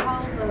 and yeah.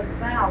 hold the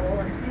vowel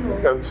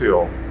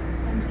until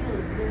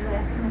it's the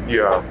last minute.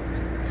 Yeah.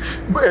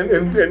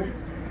 And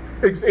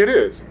it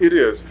is.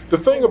 The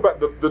thing about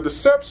the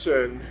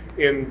deception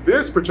in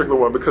this particular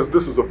one, because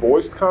this is a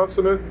voiced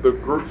consonant, the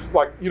group,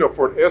 like, you know,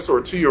 for an S or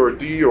a T or a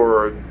D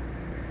or a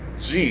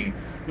G,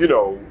 you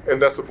know,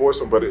 and that's a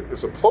voiced one, but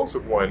it's a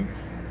plosive one,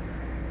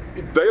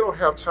 they don't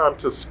have time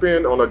to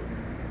spin on a,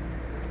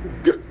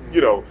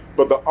 you know,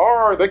 but the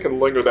R, they can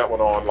linger that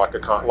one on like a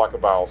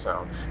vowel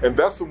sound. And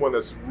that's the one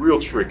that's real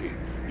tricky,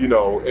 you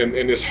know, and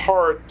it's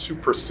hard to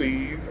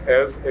perceive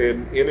as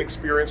an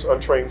inexperienced,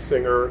 untrained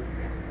singer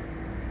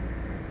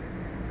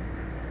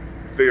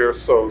there.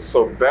 So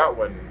that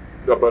one,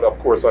 but of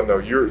course I know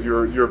you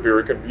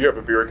have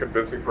a very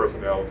convincing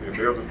personality, and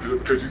they'll just do it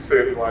because you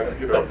said it, like,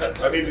 you know,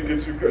 I need to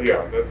get you,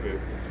 yeah, that's it.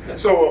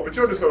 So, but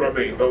you understand what I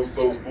mean, those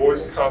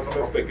voiced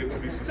consonants that get to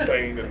be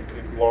sustained and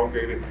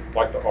elongated,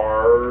 like the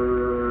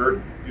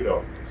R, you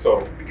know,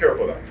 so be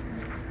careful of that.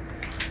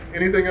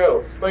 Anything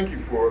else? Thank you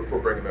for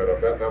bringing that up.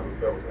 That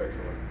was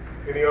excellent.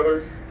 Any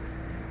others?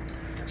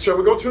 Shall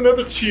we go to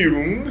another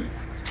tune?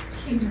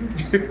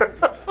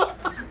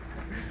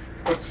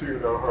 A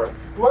tune, all right.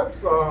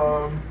 Let's,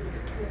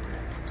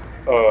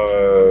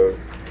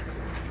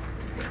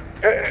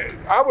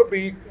 I would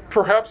be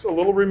perhaps a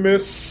little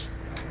remiss.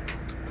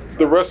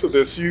 The rest of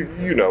this, you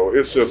know,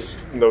 it's just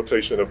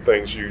notation of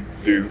things you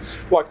do.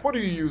 Like, what do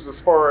you use as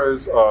far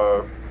as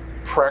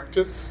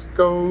practice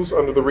goes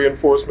under the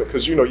reinforcement?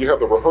 Because, you know, you have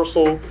the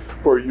rehearsal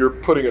where you're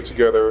putting it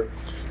together.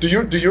 Do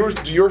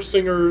your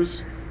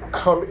singers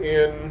come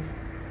in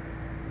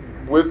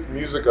with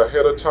music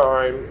ahead of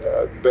time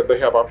that they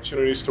have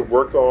opportunities to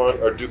work on,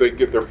 or do they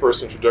get their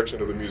first introduction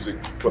to the music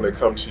when they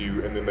come to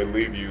you and then they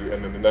leave you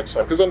and then the next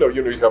time? Because I know,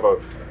 you know, you have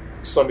a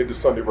Sunday to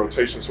Sunday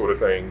rotation sort of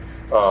thing,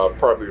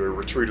 probably a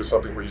retreat or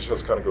something where you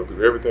just kind of go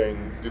through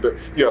everything. Do that.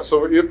 Yeah.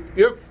 So if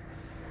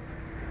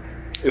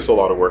it's a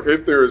lot of work,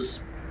 if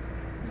there's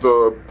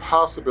the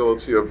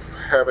possibility of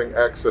having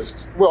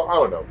access, well, I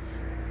don't know.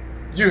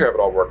 You have it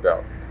all worked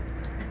out.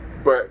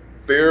 But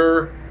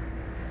their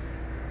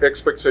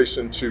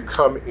expectation to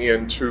come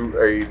into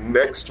a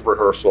next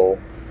rehearsal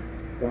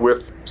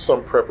with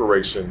some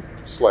preparation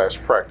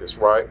 / practice,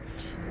 right?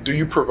 What do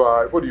you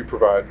provide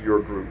your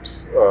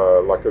groups?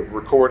 Like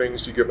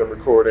recordings, do you give them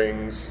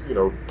recordings,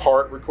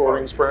 part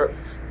recordings perhaps?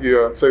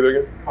 Yeah, say that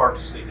again? Part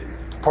CDs.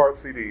 Part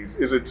CDs.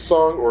 Is it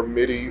sung or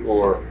MIDI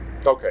or?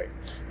 Okay,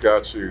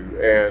 got you.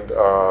 And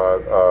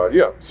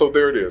yeah, so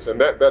there it is. And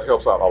that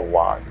helps out a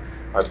lot,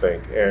 I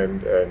think.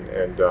 And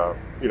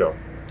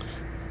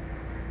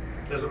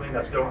doesn't mean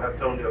I still don't have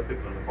tone deaf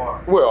people in the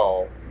choir.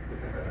 well,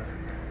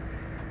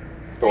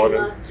 They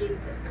love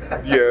Jesus.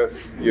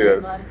 yes. They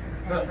love to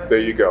sing. There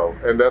you go.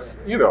 And that's,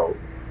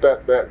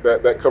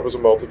 that covers a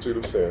multitude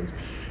of sins,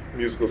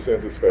 musical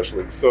sins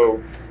especially.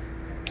 So,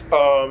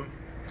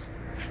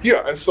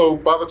 yeah, and so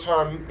by the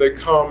time they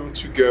come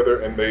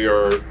together and they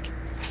are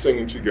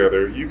singing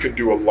together, you can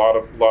do a lot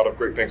of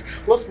great things.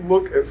 Let's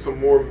look at some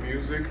more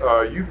music.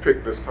 You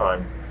picked this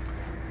time.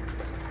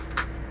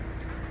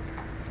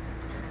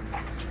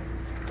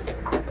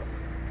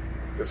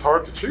 It's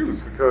hard to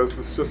choose because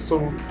it's just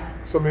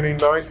so many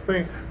nice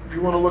things.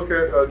 You want to look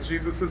at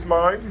Jesus Is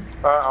Mine?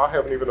 I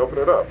haven't even opened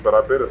it up, but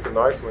I bet it's a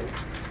nice one.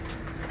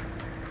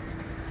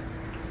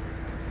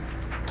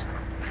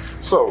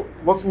 So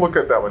let's look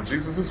at that one.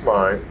 Jesus Is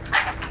Mine.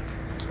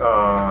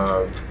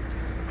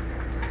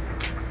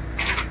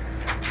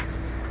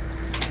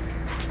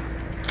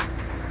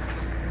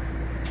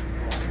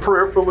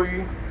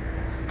 Prayerfully,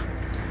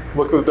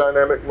 look at the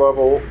dynamic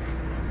level.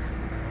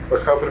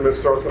 Accompaniment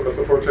starts on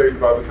mezzo forte.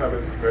 By the time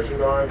it's measure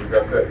 9, you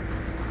got that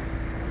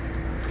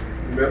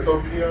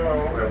mezzo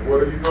piano. And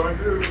what are you going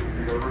to do?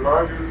 You're going to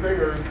remind your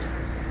singers,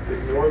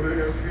 ignore the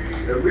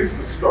MP, at least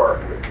to start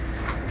with.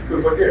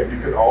 Because again,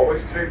 you can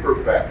always taper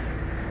back.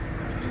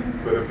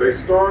 But if they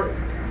start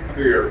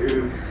there, it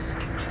is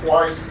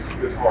twice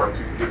as hard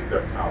to get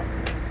them out.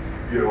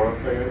 You know what I'm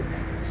saying?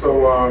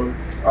 So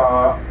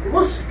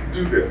let's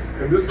do this.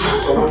 And this is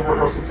a little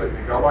rehearsal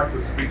technique. I like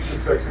to speak to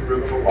text and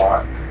rhythm a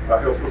lot.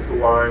 Helps us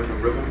align the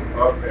rhythm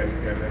up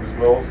and as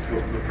well as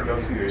the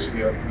pronunciation.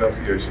 Yeah,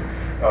 pronunciation.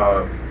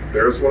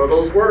 There's one of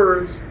those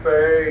words,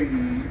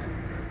 fade.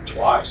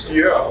 Twice.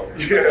 Yeah.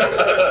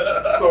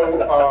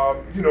 So,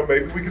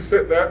 maybe we can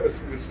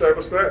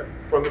establish that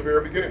from the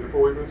very beginning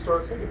before we even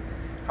start singing.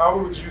 How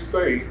would you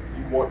say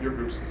you want your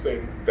groups to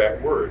sing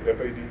that word,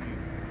 F-A-D-E?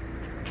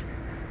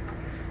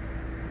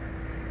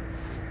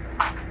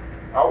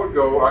 I would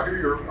go, I hear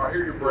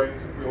your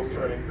brains and wheels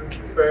turning.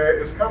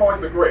 It's kind of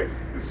like the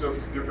grace. It's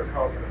just different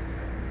consonants.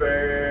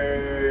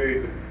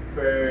 Fade,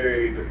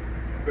 fade,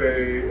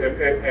 fade.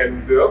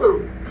 And the other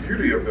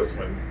beauty of this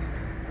one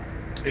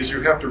is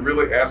you have to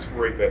really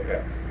aspirate that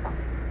F.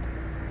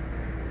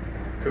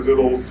 Because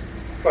it'll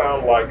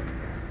sound like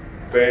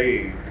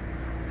fade,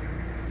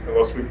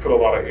 unless we put a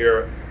lot of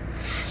air.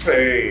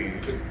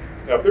 Fade.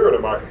 Now, if they're in a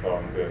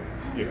microphone, then,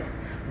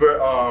 But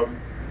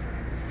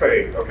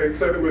fade. Okay,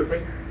 say that with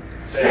me.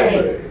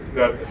 Fade.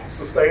 Now,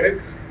 sustain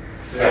it.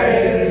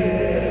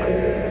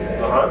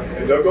 Fade.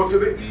 And don't go to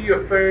the E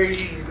of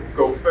fade.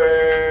 Go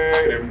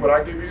fade. And when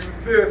I give you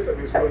this, that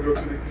means we're going to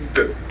go to the E.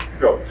 Then.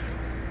 Go.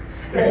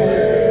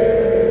 Fade.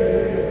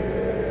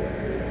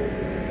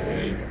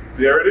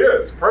 There it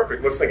is.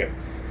 Perfect. Let's sing it.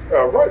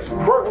 Right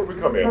where we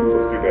come in.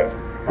 Let's do that.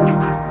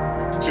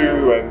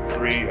 2 and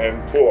 3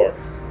 and 4.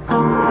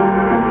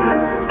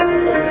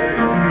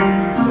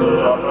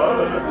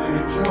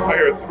 I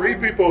heard 3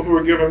 people who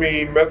were giving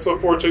me mezzo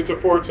forte to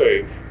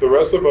forte. The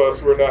rest of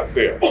us were not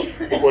there.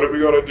 What are we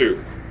going to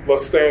do?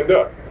 Let's stand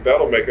up.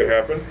 That'll make it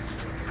happen.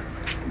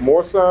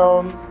 More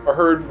sound. I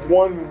heard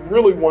one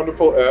really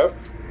wonderful F.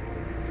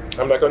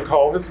 I'm not going to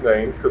call his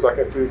name because I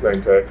can't see his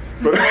name tag.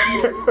 But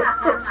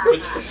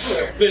It's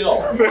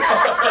Phil.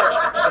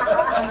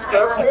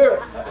 That's it.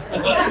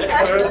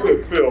 That's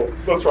it, Phil.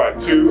 That's right.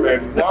 2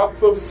 and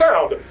lots of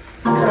sound.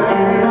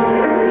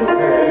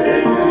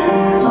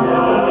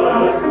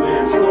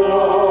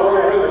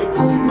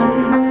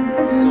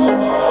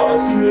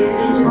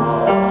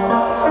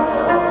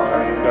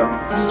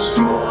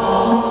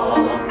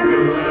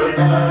 Stronger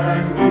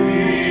than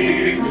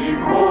fleeting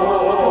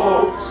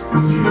hopes,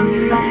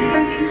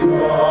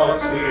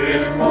 Jesus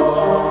is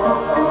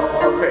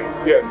mine. Okay,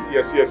 yes.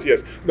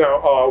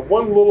 Now,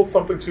 one little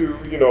something to,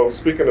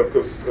 speaking of,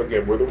 because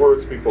again, we're the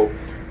words people.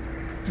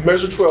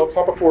 Measure 12,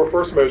 top of 4,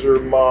 first measure,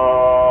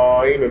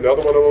 mine,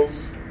 another one of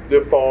those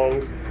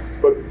diphthongs.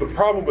 But the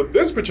problem with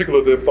this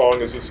particular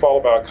diphthong is it's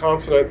followed by a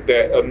consonant,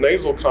 a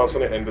nasal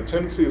consonant, and the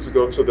tendency is to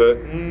go to the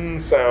n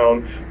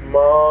sound.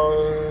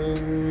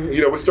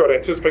 We start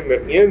anticipating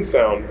that n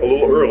sound a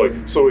little early.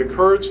 So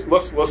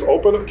let's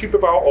open up, keep the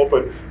vowel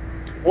open.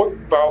 What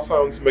vowel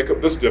sounds make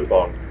up this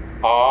diphthong?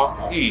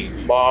 Ah, e,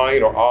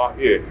 mine, or ah,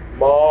 it.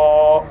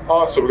 Ma,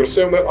 ah. So we're going to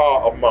sing that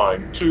ah of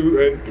mine. 2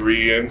 and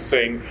 3 and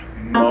sing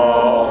mine.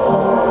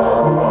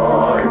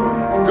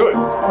 Good.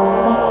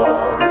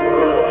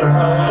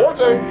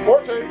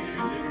 Forte.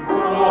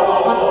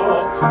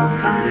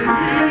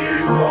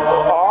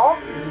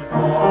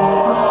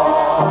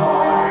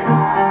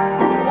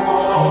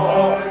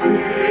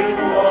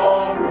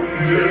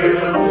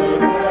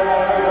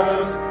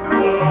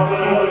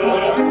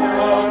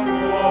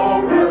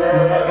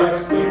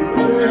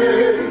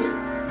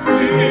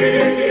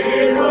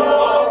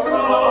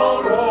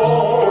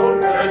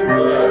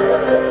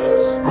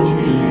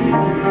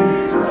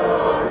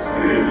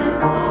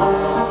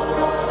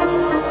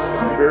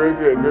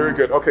 Very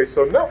good. Okay,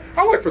 so now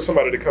I'd like for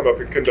somebody to come up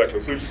and conduct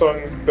this. We've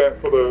sung that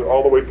for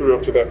all the way through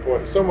up to that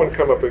point. Someone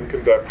come up and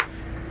conduct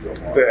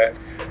that.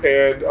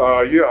 And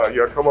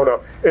yeah, come on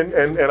up.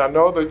 And I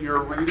know that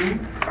you're reading,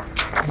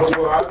 but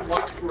what I'd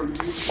like for you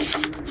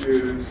to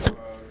do is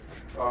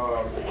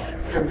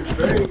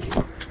convey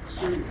to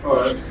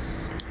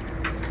us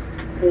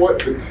what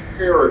the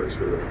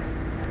character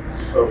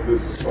of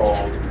this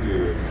song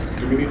is.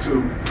 Do we need to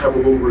have a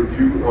little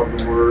review of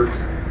the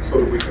words so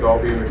that we can all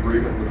be in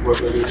agreement with what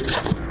that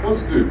is?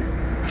 Let's do.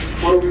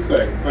 What are we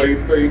saying?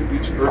 Faith,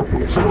 each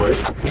earthly joy.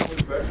 What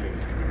does that mean?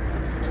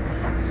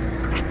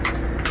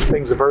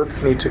 Things of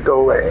earth need to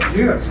go away.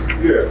 Yes.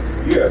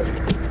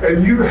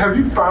 And have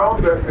you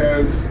found that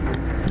as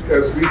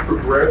we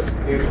progress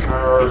in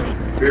our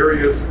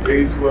various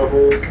age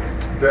levels,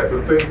 that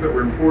the things that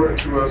were important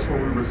to us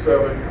when we were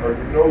 7 are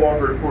no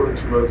longer important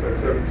to us at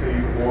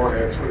 17 or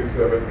at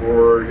 27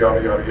 or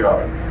yada, yada,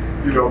 yada.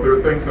 You know, there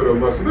are things that are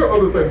less. So there are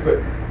other things that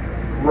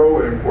grow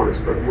in importance,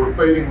 but we're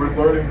fading. We're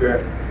learning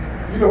that,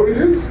 you know,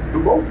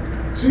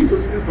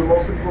 Jesus is the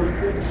most important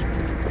thing.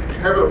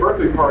 Having a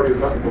birthday party is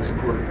not the most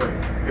important thing.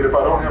 And if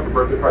I don't have a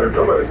birthday party, if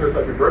nobody says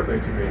happy birthday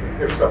to me,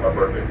 it's not my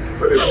birthday,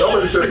 but if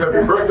nobody says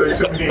happy birthday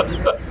to me,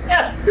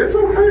 it's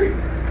okay.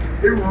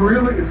 It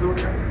really is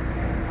okay.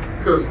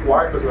 Because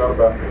life is not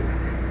about me,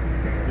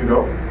 you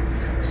know?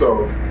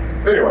 So,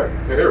 anyway,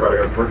 and everybody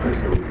has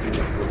birthdays, so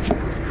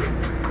let's do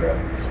that.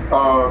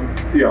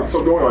 Yeah,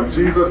 so going on,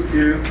 Jesus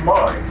is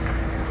mine.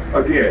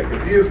 Again,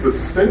 if he is the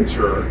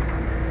center,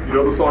 you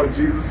know the song,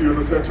 Jesus, you're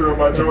the center of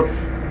my joy?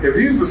 If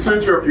he's the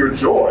center of your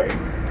joy,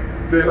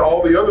 then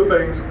all the other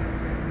things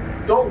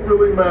don't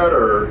really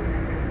matter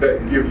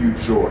that give you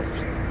joy.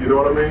 You know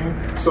what I mean?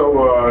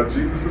 So,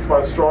 Jesus is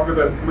mine, stronger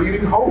than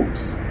fleeting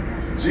hopes.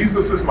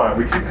 Jesus is mine.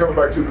 We keep coming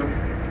back to the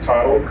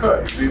title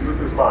cut. Jesus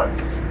is mine.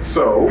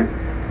 So,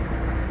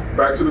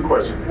 back to the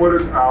question. What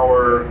is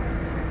our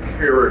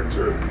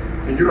character?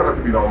 And you don't have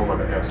to be the only one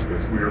to answer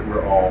this.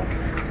 We're all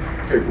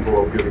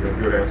capable of giving a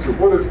good answer.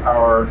 What is the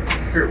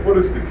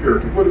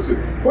character? What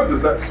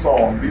does that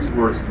song, these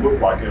words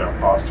look like in our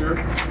posture?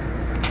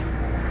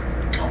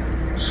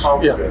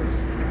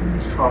 Confidence.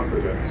 Yeah.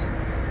 Confidence.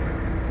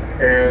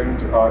 And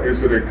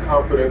is it a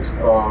confidence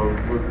of,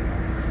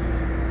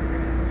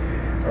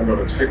 I'm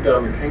going to take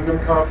down the kingdom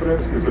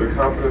confidence? Is it a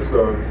confidence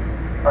of,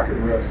 I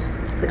can rest?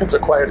 I think it's a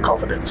quiet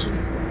confidence.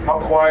 How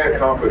quiet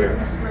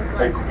confidence?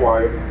 A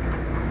quiet.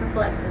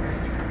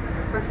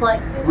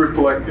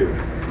 Reflective.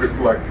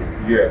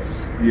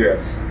 Yes.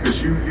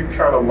 Because you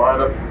kind of line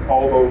up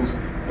all those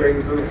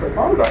things and it's like,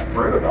 why did I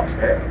fret about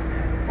that?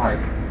 Like,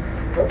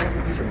 that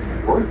wasn't even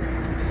worth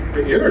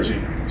the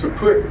energy to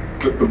put,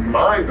 the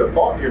mind, the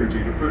thought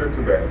energy to put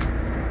into that.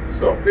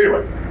 So,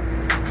 anyway.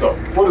 So,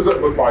 what does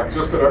that look like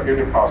just in our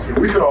inner posture?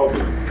 We can all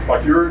do it.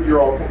 Like you're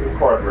all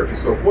choir directors.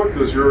 So, what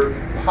does your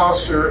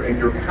posture and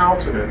your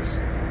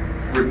countenance,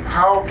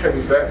 how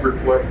can that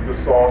reflect the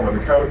song? On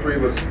the count of 3,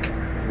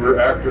 we're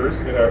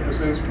actors and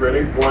actresses.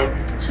 Ready?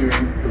 1, 2,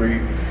 3.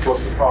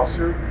 What's the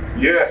posture?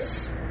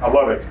 Yes! I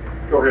love it.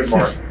 Go ahead,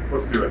 Mark.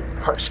 Let's do it.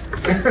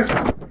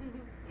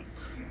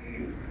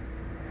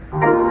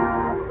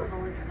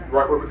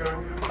 Right where we come in?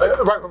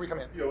 Right where we come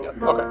in. Yeah, let's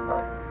do it.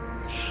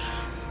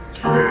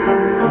 Okay,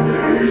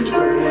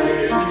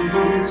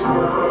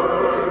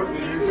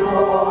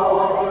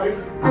 all right.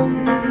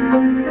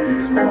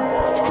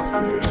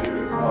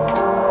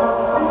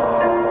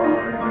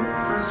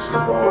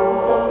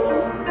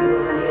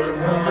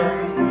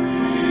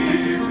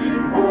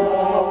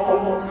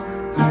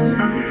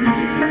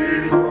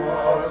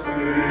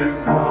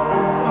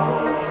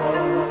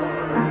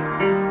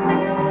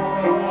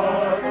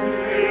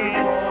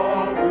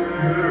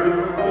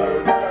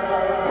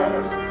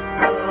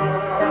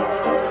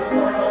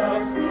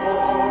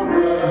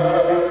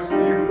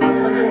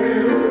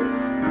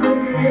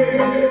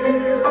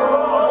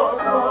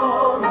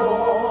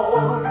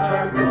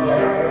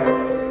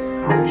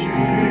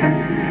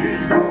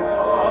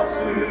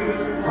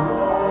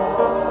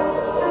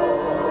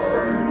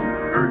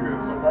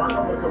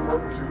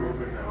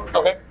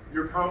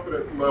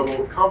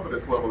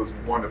 Confidence level is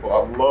wonderful.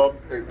 I love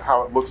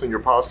how it looks in your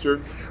posture.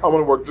 I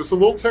want to work just a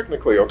little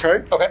technically,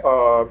 okay? Okay.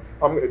 Do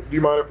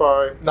you mind if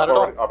I? Not at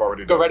all. I've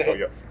already Go done right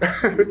it,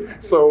 ahead.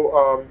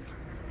 So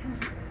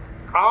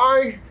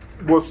I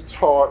was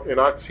taught, and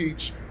I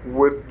teach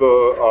with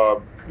the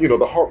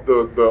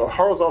the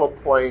horizontal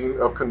plane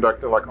of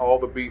conducting, like all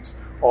the beats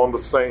on the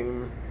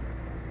same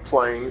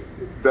plane.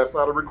 That's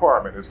not a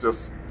requirement. It's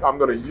just I'm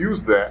going to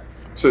use that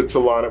to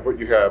line up what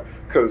you have,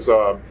 because.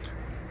 1,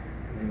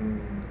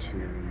 2, 3,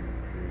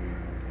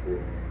 4.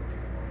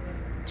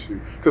 2.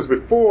 Because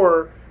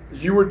before,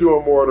 you were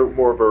doing more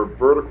of a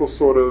vertical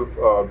sort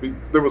of beat.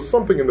 There was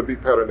something in the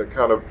beat pattern that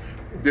kind of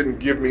didn't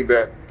give me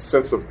that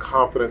sense of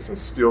confidence and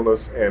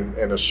stillness and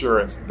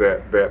assurance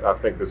that I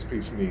think this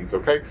piece needs.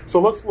 Okay, so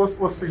let's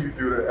see you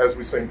do that as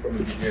we sing from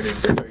the beginning.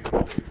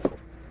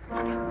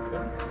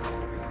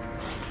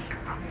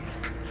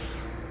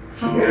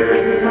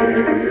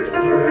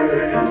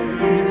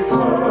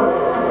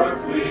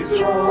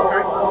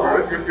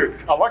 Okay, good.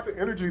 I like the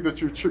energy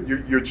that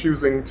you're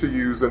choosing to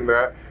use in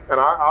that, and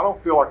I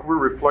don't feel like we're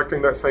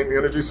reflecting that same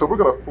energy. So we're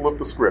going to flip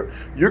the script.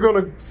 You're going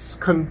to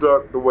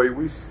conduct the way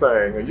we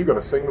sang, and you're going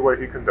to sing the way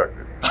he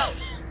conducted.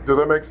 Does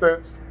that make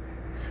sense?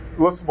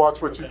 Let's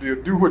watch what you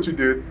did. Do what you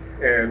did,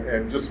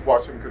 and just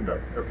watch him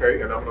conduct.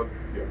 Okay, and I'm going to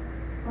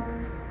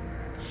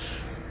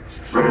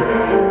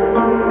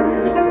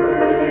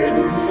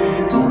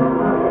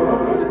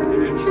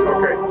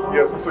Okay,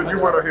 yes, so you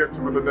went ahead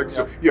with the next.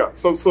 Yeah,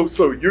 so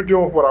you're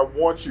doing what I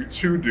want you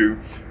to do,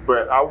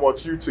 but I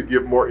want you to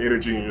give more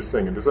energy in your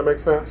singing. Does that make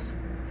sense?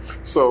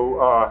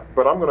 So,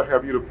 but I'm going to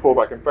have you to pull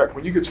back. In fact,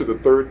 when you get to the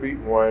third beat,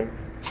 1,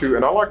 2,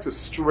 and I like to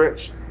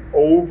stretch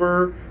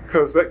over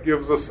because that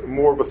gives us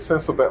more of a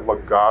sense of that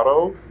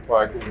legato,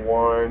 like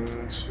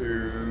 1,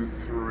 2,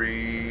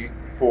 3,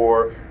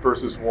 4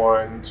 versus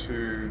 1,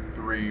 2,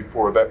 3,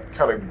 4. That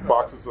kind of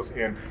boxes us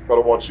in, but I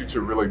want you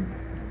to really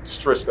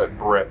stretch that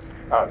breadth.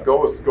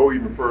 Go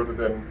even farther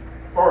than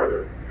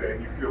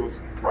you feel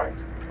is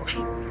right.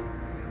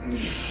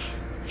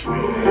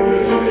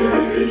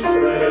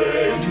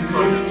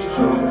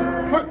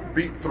 Put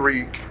beat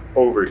 3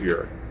 over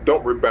here.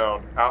 Don't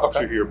rebound out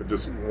to here, but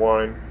just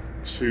 1,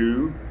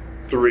 2,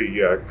 3.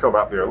 Yeah, come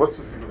out there. Let's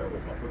just see what that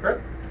looks like. Okay.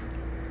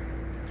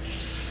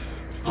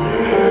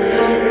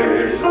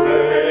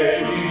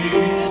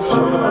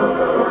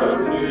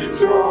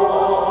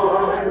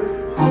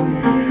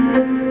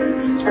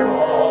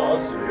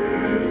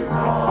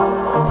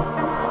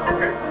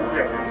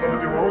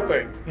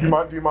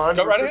 Do you mind?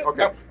 Go right ahead.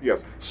 Okay.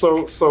 Yes.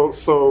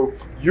 So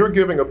you're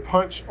giving a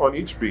punch on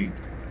each beat.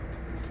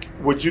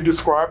 Would you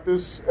describe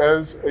this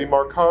as a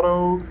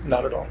marcato?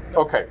 Not at all.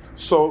 Okay.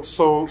 So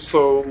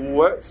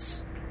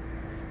let's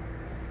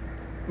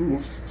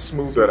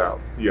smooth that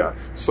out. Yeah.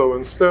 So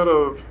instead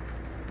of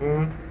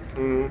I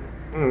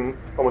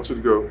want you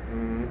to go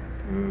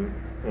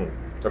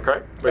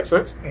Okay. Make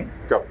sense?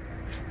 Go.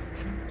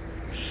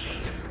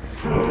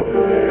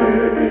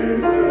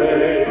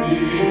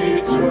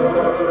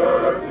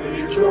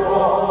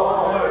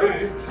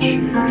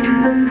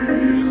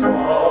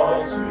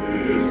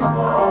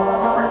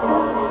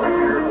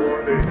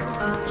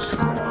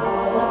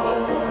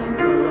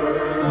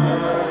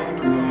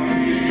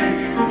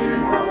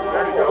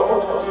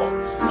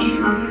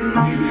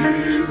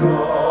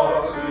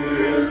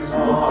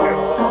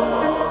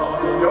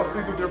 Y'all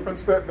see the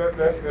difference that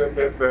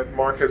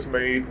Mark has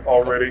made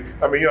already?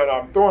 I mean,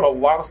 I'm throwing a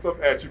lot of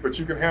stuff at you, but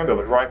you can handle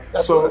it, right?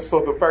 So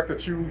the fact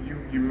that you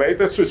made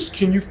that switch,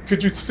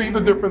 could you see the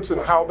difference in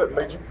how that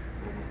made you?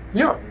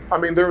 Yeah, I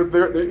mean, there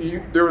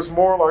was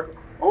more like,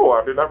 oh,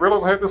 I did not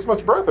realize I had this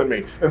much breath in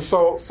me, and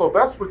so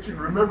that's what you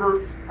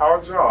remember.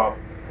 Our job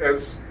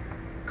as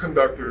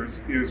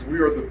conductors is we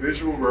are the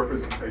visual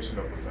representation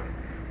of the sound.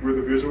 We're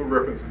the visual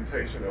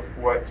representation of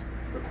what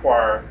the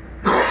choir,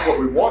 what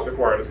we want the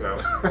choir to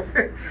sound.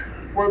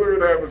 Whether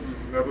it happens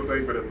is another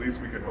thing, but at least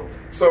we can hope.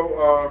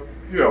 So,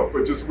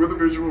 but just we're the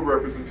visual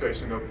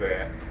representation of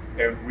that,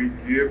 and we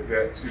give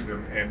that to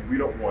them, and we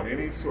don't want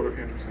any sort of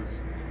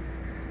hindrances.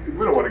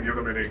 We don't want to give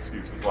them any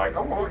excuses like,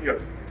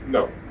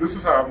 no, this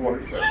is how I want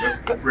it to sound. That's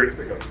the greatest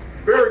thing ever.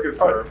 Very good,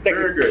 sir.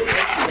 Very good.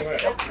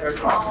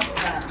 That's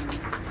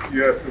awesome.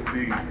 Yes,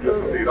 indeed. Yes,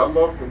 indeed. I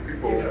love when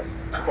people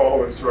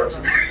follow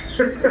instructions.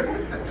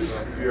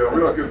 Yeah,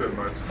 we don't get that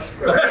much.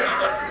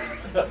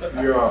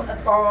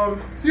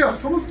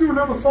 So let's do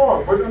another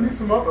song. But I need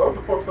some other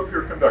folks up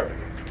here conducting.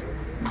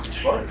 This is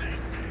fun.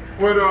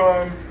 But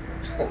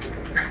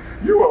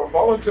you are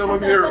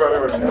volunteering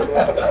everybody.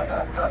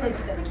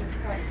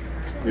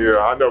 Yeah,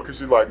 I know,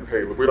 because you're like,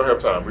 hey, look, we don't have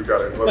time. We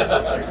got it. Let's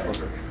okay.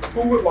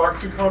 Who would like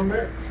to come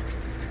next?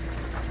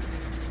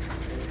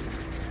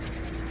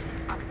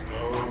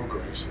 Oh,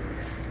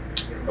 gracious.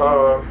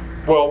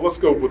 Well, let's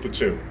go with the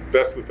tune.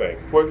 That's the thing.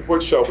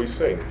 What shall we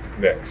sing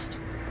next?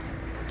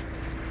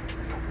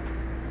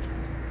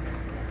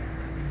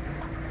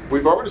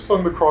 We've already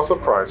sung the Cross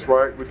of Christ,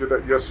 right? We did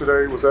that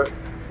yesterday. Was that?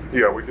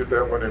 Yeah, we did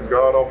that one. And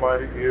God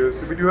Almighty is.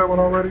 Did we do that one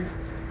already?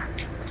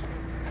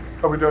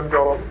 Have we done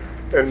God Almighty?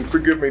 And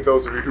forgive me,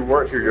 those of you who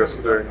weren't here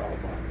yesterday.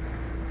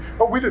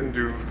 Oh, we didn't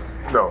do.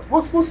 No.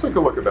 Let's take a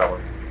look at that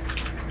one.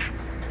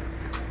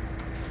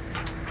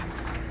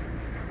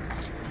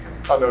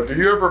 I know. Do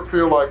you ever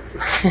feel like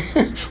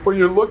when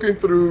you're looking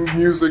through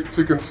music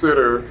to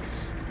consider,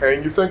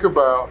 and you think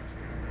about,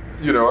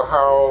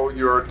 how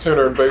your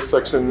tenor and bass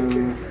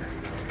sections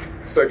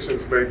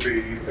may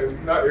be,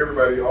 and not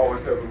everybody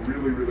always has a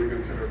really, really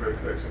good tenor bass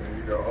section, and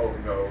you go, oh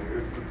no,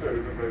 it's the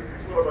tenors and basses.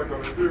 What am I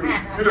going to do?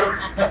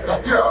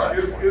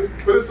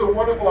 But it's a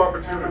wonderful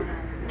opportunity.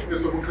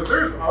 Because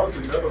there's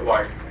honestly nothing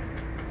like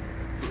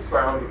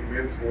sound of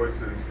men's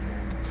voices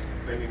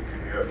singing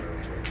together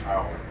with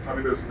power. I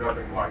mean, there's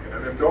nothing like it.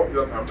 And then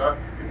I'm not,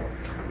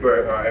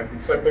 but, and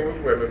the same thing with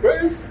women. But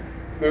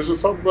there's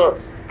just something about,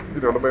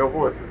 the male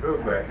voice that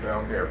does that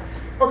down here.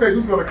 Okay,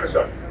 who's going to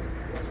conduct?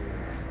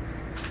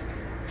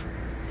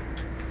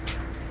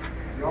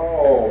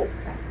 Y'all.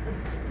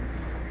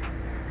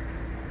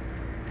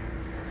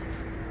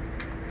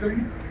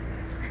 Dana,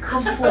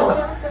 come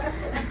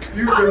forth.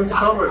 You've been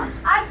summoned.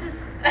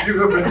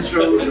 You have been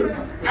chosen.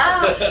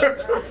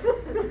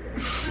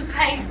 This is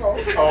painful.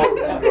 Oh,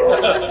 no.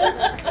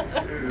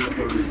 It is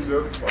going to be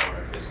just fine.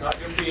 It's not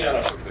your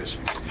piano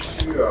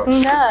proficiency. Yeah. No,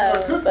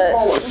 I couldn't but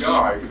call a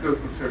guy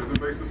because the tenor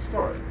bass is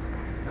start.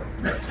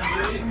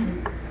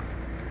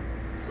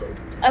 So.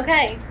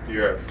 Okay.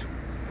 Yes.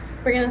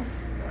 We're gonna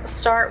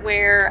start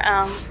where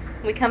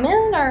we come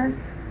in, or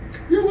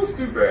Yeah, let's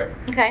do that.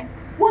 okay.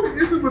 What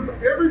is it with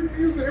every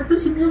music? Every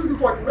piece of music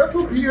is like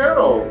mezzo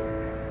piano.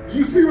 Do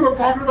you see what I'm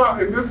talking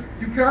about? And this,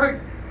 you gotta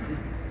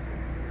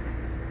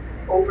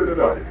open it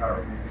up.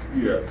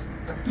 Yes.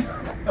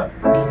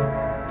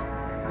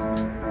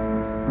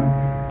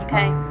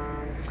 Okay.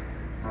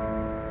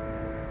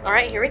 All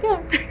right, here we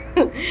go. It's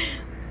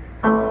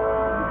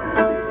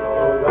the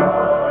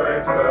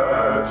light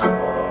that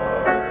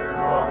shines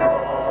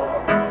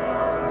among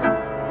us.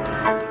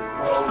 It's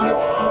the one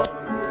who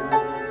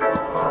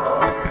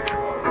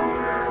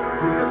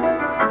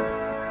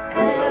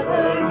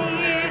Ever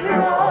near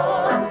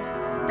us,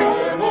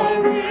 ever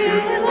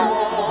near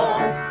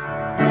us,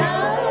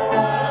 now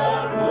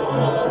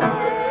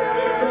always.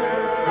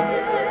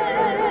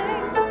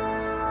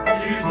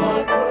 He's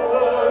the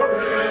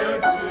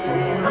courage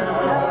in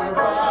our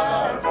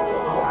battle.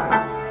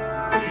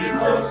 He's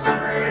the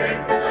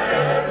strength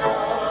that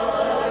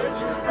lies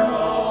us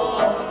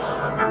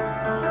on.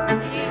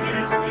 He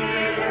is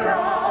near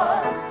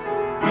us.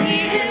 He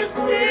is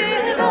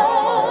with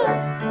us.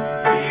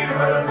 He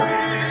will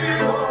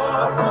lead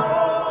us on.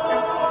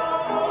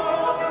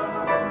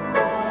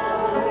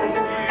 Holy,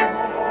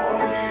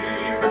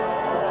 holy,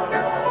 God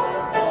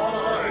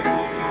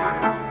Almighty.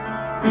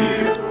 He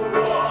who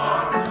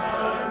was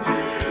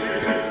and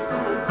is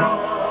to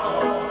come.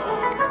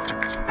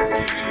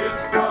 He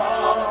is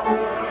power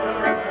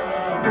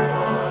and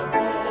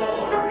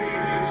glory.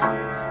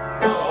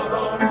 God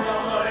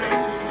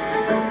Almighty.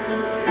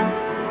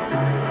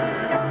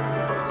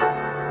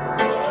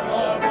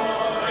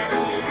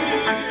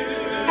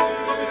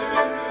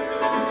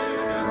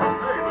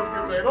 Hey, let's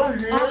get that on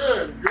here.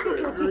 Good,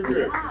 very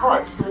good. All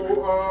right, so,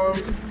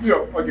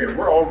 again,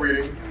 we're all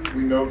reading.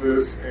 We know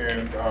this,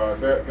 and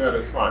that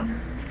is fine.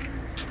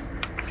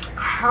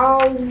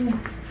 How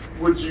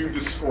would you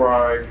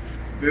describe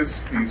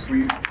this piece?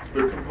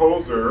 The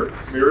composer,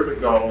 Mary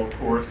McDonald, of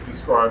course,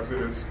 describes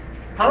it as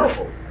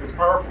powerful. It's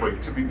powerfully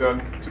to be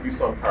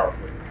sung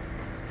powerfully.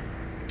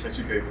 And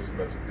she gave us a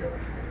mezzo piano.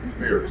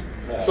 Mary.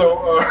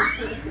 So,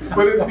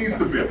 but it needs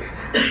to build.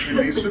 It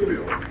needs to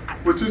build,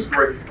 which is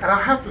great. And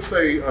I have to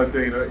say,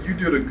 Dana, you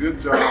did a good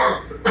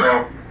job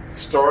of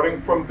starting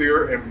from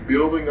there and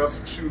building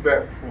us to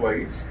that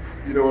place.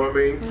 You know what I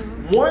mean?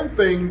 Mm-hmm. One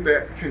thing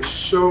that can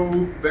show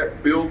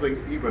that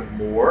building even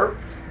more,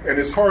 and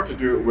it's hard to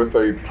do it with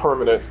a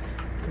permanent,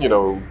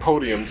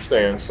 podium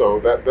stand, so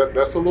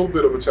that's a little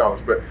bit of a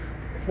challenge. But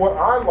what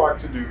I like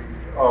to do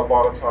a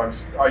lot of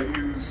times,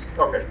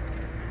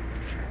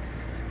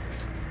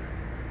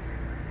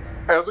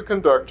 as a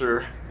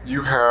conductor,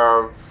 you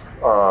have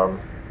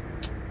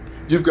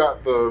you've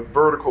got the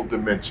vertical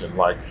dimension.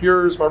 Like,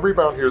 here's my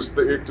rebound, here's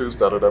the ictus,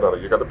 da da da da.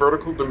 You got the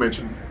vertical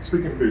dimension,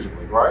 speaking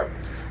visually, right?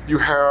 You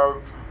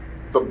have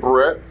the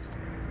breadth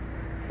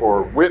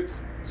or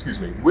width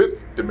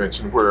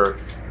dimension, where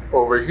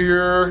over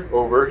here,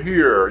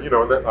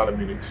 that not a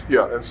meaning.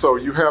 Yeah, and so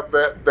you have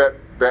that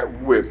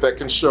width that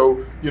can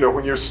show,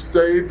 when you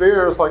stay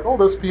there, it's like, oh,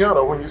 that's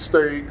piano. When you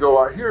go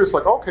out here, it's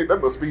like, okay,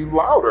 that must be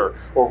louder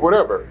or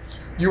whatever.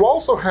 You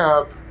also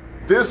have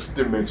this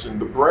dimension,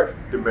 the breadth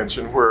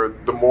dimension, where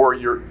the more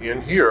you're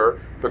in here,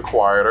 the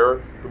quieter,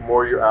 the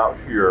more you're out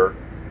here,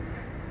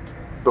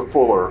 the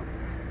fuller,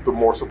 the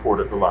more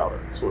supported, the louder,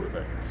 sort of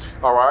thing.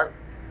 All right?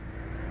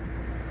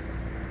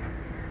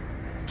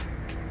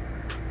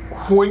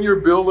 When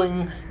you're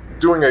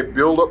doing a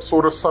build-up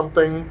sort of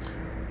something,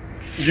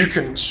 you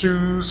can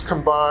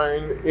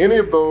combine any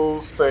of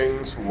those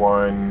things.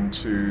 1,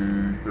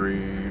 2,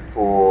 3,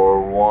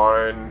 4.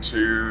 1,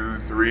 2,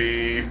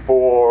 3,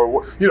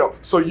 4.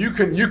 So you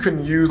can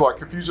use,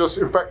 like, if you just,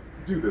 in fact,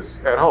 do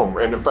this at home.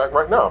 And in fact,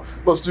 right now,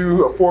 let's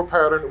do a 4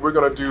 pattern. We're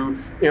going to do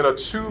in a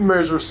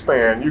 2-measure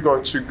span. You're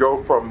going to go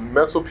from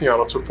mezzo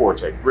piano to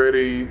forte.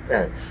 Ready?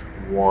 And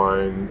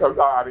 1.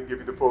 I didn't give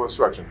you the full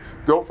instruction.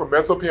 Go from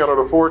mezzo piano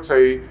to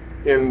forte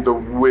in the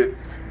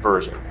width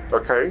version.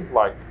 Okay?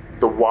 Like,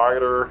 the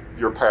wider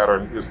your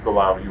pattern is, the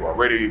louder you are.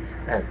 Ready?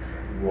 And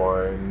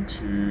 1,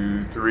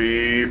 2,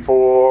 3,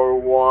 4.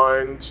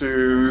 1,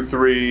 2,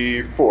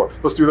 3, 4.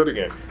 Let's do that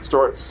again.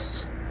 Start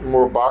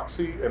more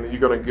boxy, and then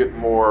you're going to get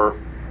more,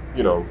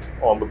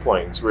 on the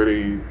planes.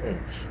 Ready? And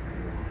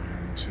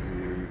 1,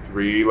 2,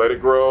 3, let it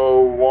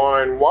grow,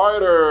 1,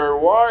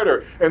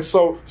 wider. And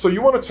so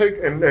you want to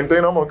take, and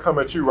Dana, I'm going to come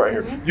at you right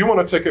here. You want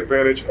to take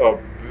advantage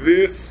of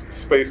this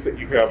space that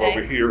you have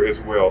over here as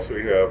well. So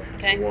you have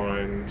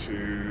 1,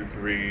 2,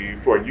 3,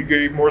 4. You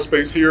gave more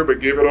space here, but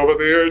give it over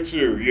there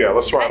too. Yeah,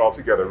 let's try it all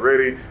together.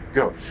 Ready,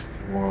 go.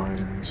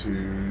 1,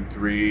 2,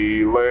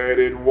 3, let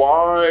it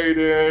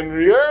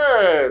widen.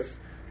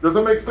 Yes. Does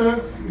that make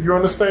sense? You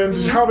understand?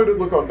 How did it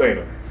look on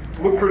Dana?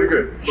 Looked pretty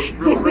good. Looked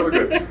really, really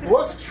good.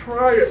 Let's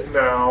try it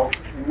now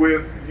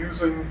with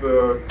using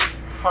the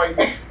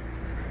height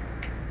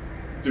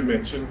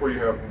dimension where you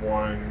have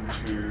 1,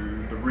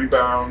 2, the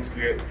rebounds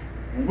get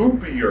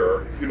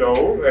loopier,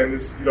 and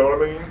it's, you know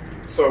what I mean?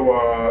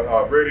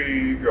 So,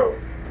 ready, go.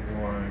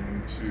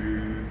 1,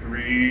 2,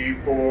 3,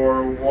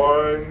 4,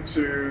 1,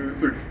 2,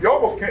 3. You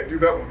almost can't do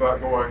that without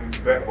going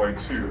that way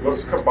too.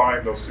 Let's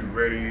combine those two.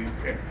 Ready,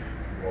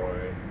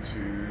 1,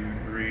 2,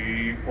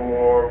 3,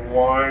 4,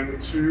 1,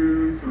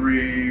 2,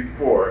 3,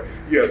 4.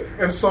 Yes,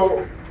 and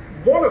so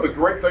one of the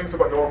great things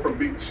about going from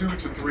beat 2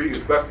 to 3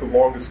 is that's the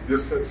longest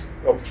distance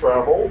of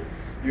travel,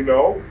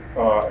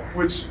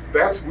 which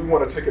we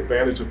want to take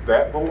advantage of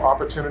that little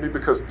opportunity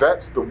because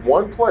that's the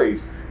one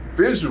place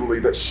visually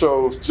that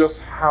shows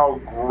just how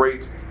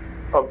great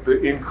of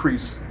the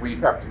increase we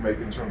have to make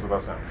in terms of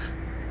our sound.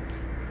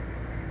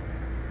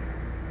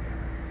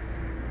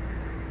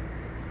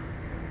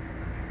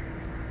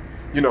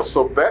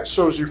 So that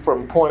shows you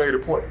from point A to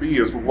point B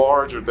is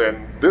larger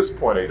than this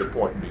point A to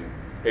point B.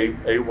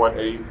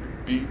 A1,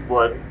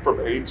 B1 from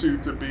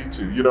A2 to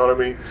B2, you know what I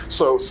mean?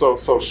 So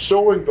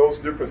showing those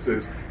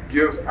differences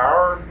gives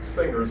our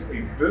singers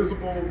a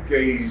visible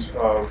gauge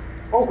of,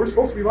 oh, we're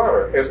supposed to be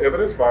louder, as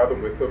evidenced by the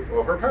width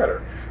of her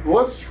pattern.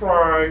 Let's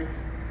try,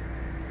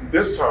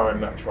 let's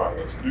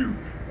do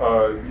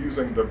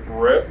using the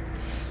breadth,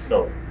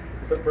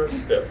 is that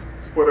breadth? Depth,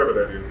 whatever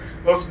that is.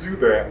 Let's do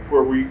that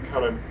where we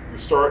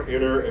start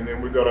inner and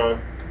then we're gonna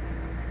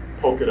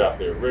poke it out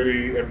there.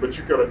 Ready, but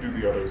you gotta do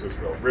the others as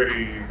well.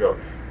 Ready, go.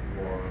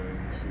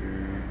 1,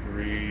 2,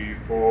 3,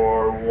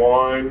 4,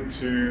 1,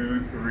 2,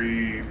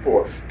 3,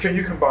 4. Can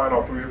you combine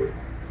all three of them?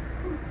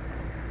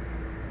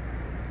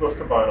 Let's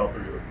combine all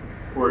three of them.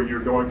 Where you're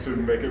going to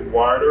make it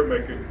wider,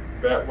 make it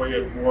that way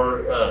and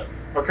more,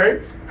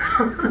 okay?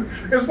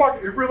 It's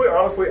like, it really,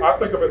 honestly, I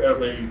think of it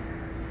as a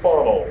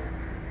funnel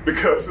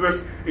because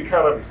it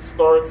kind of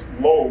starts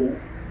low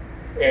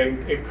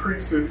and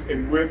increases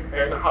in width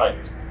and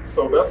height.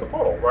 So that's a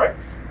funnel, right?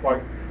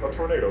 Like a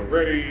tornado.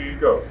 Ready,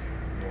 go. 1,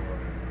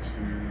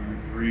 2,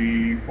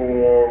 3,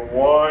 4.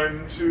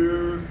 1,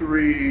 2,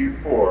 3,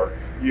 4.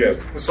 Yes.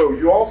 So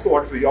you also,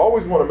 like I say, you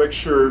always want to make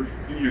sure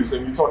you use,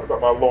 and you talked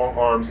about my long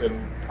arms,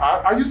 and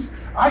I used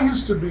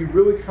to be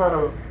really kind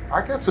of,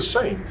 I guess,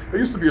 ashamed. I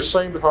used to be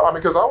ashamed of her.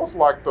 Because I was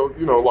like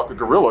like a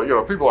gorilla.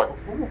 People are like,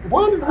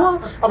 what in the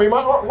world? My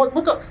arm,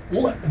 look up.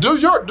 Do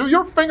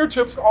your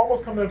fingertips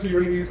almost come down to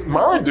your knees?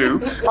 Mine do.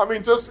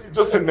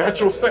 Just a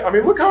natural state.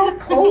 Look how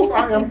close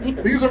I am.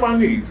 These are my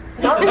knees.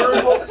 Not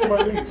very close to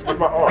my knees with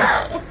my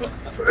arms.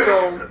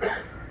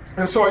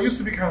 So I used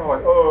to be kind of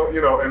like,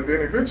 and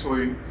then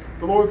eventually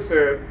the Lord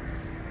said,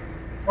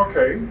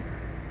 okay,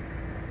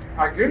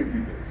 I gave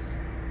you this.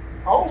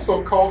 I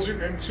also called you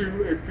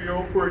into a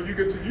field where you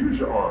get to use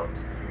your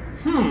arms.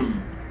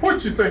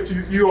 What you think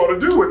you ought to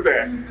do with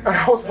that? And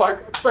I was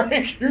like,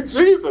 thank you,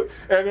 Jesus.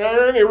 And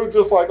then it was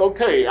just like,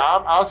 okay,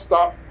 I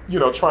stopped,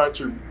 trying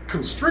to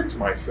constrict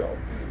myself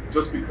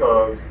just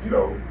because,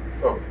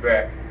 of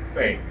that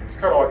thing. It's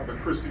kind of like the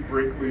Christy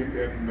Brinkley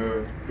and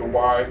the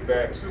wide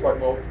back. She was like,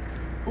 well,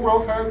 who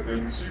else has this?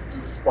 And she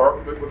just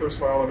sparkled it with her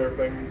smile and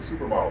everything,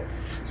 supermodel.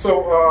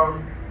 So,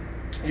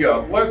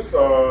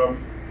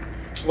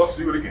 let's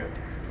do it again.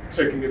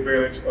 Taking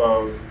advantage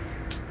of,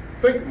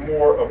 think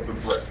more of the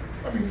breadth.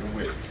 The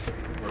width.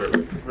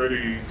 Whatever.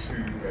 Ready, 2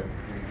 and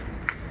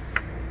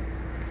 3.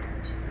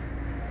 2,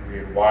 3,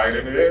 and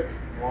widen it.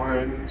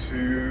 1,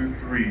 2,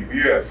 3.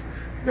 Yes.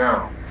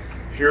 Now,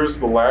 here's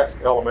the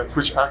last element,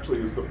 which actually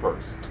is the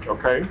first.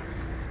 Okay?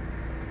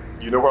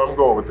 You know where I'm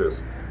going with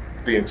this.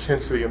 The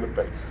intensity in the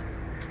bass.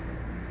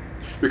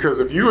 Because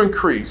if you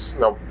increase,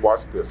 now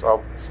watch this.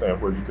 I'll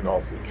stand where you can all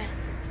see. Okay.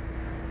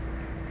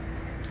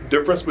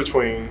 Difference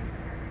between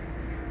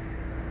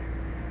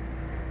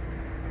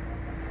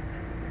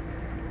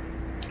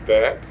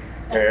that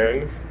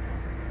and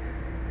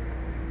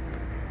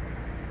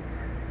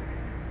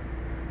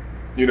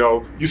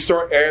you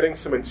start adding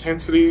some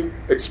intensity,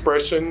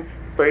 expression,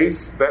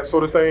 face, that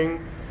sort of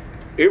thing,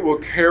 it will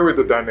carry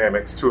the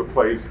dynamics to a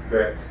place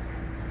that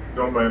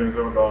no man has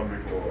ever gone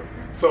before.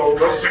 So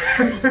let's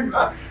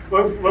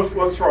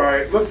try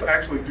it. Let's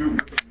actually do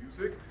with the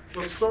music.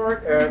 Let's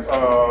start at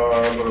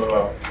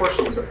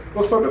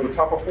let's start at the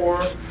top of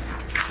 4,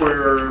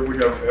 where we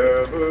have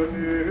ever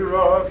near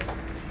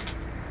us.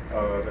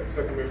 That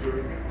second measure,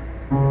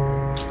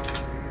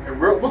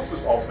 and let's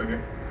just all sing it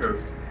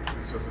because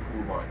it's just a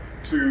cool line.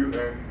 2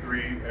 and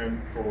 3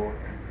 and 4.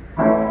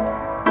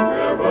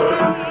 Ever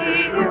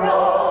near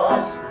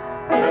us,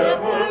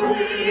 ever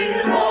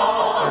with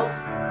us,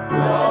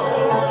 Lord.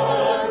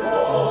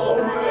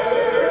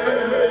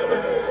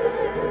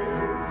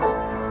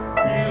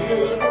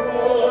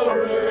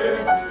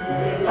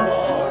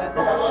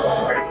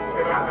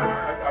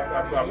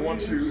 want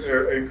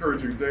to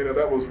encourage you, Dana.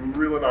 That was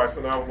really nice,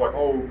 and I was like,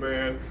 oh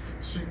man,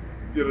 she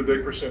did a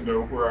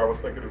decrescendo where I was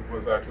thinking it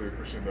was actually a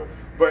crescendo.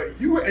 But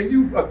you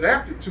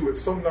adapted to it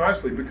so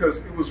nicely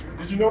because it was.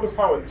 Did you notice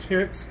how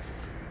intense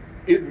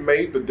it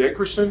made the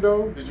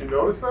decrescendo? Did you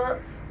notice that?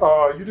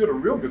 You did a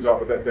real good job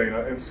with that,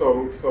 Dana. And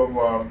so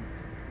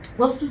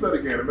let's do that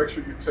again and make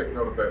sure you take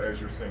note of that as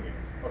you're singing.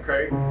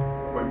 Okay?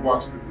 Like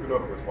watch. In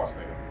other words, watch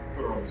Dana.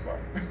 Put her on the spot.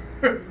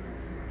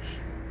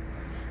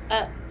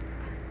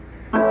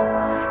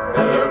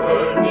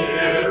 Ever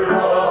near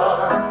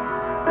us,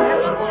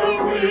 ever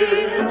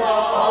with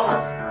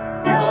us,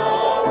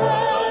 now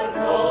and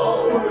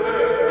always.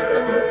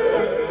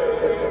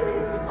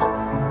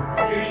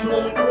 He's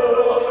the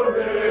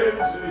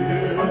courage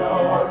in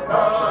our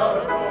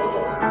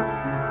battle.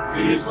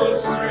 He's the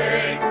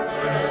strength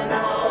when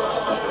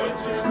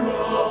odds are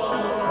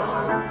strong.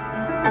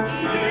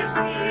 He is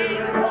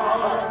near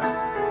us.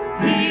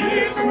 He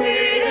is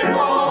with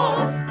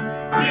us.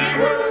 He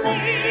will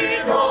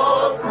lead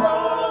us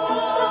on.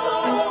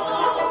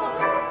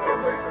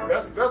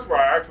 That's where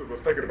I actually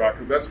was thinking about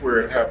because that's where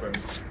it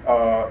happens.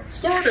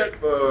 Start at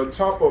the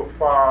top of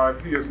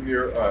 5. He is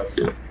near us.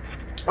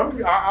 I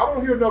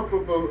don't hear enough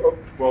of the.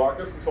 Well, I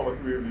guess it's only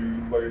 3 of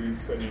you ladies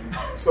singing.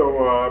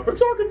 So, but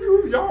y'all can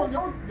do.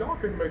 Y'all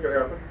can make it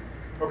happen.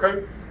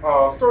 Okay.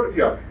 Start.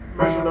 Yeah.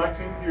 Measure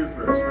 19. Here's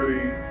the rest.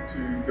 Ready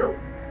to go.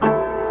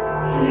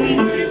 He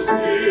is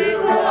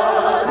near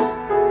us.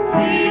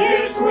 He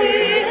is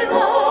with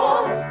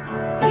us.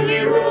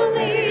 He will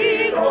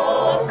lead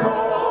us on.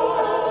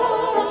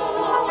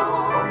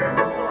 Okay,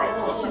 all right,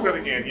 let's do that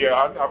again. Yeah,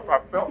 I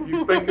felt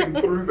you thinking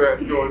through that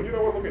and going, you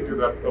know what, let me do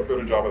that, a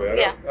better job of that.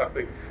 Yeah. I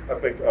think,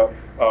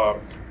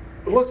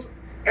 let's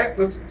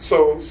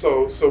so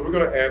we're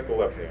going to add the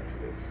left hand to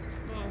this.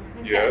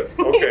 Okay. Yes,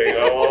 okay,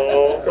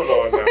 oh, come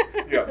on now.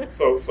 Yeah,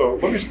 so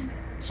let me,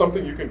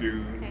 something you can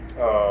do.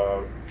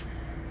 Okay.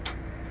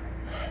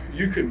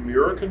 You can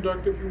mirror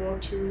conduct if you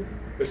want to,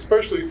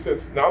 especially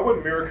since, now I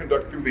wouldn't mirror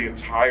conduct through the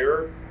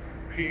entire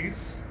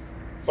piece,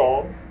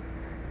 song,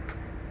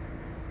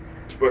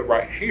 but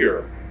right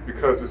here,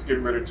 because it's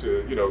getting ready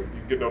to, you're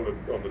getting on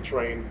the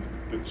train,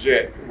 the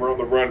jet, we're on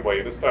the runway,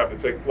 and it's time to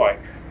take flight,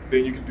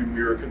 then you can do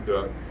mirror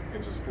conduct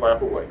and just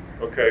flap away,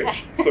 okay?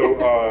 So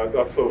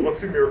let's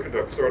do mirror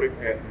conduct starting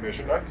at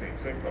measure 19,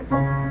 same place.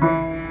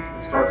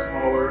 We'll start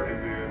smaller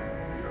and then,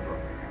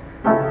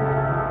 He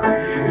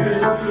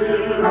is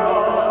with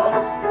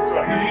us.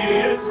 He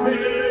is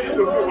with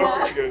us.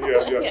 Let's do it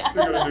again. Yeah. So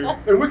you're gonna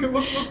do, and we can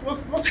let's.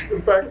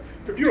 In fact,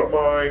 if you don't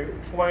mind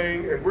playing,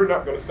 and we're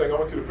not going to sing. I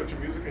want you to put your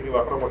music in your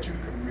lap, and I want you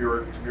to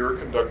mirror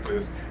conduct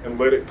this and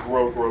let it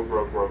grow.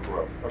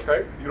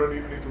 Okay? You don't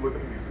even need to look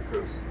at the music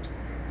because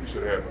you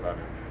should have it by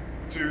now.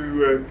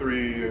 2 and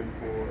 3 and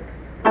 4.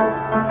 2, 3,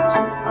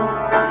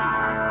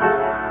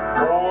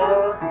 4. More.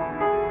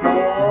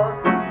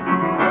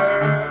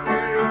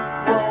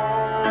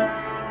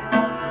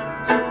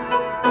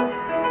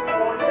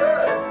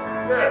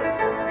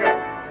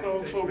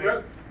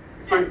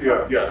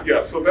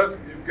 So that's,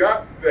 you've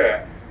got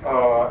that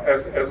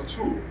as a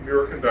tool,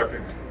 mirror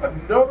conducting.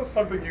 Another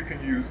something you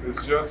can use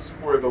is just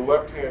where the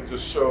left hand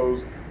just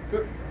shows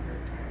that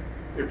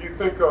if you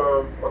think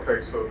of, okay,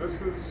 so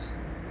this is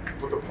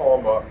with the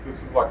palm up,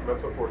 this is like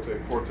mezzo forte,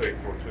 forte,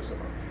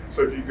 fortissimo.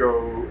 So if you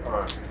go,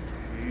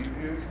 he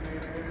is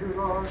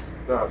near us,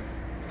 da,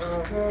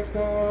 da, da,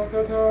 da,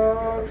 da,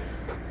 da,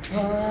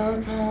 da,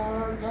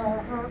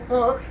 da,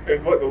 da,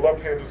 and let the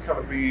left hand just kind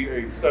of be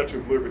a Statue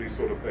of Liberty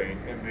sort of thing,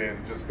 and then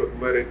just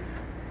let it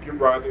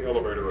ride the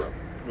elevator up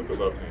with the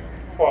left hand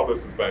while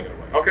this is banging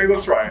away. Okay,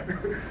 let's try it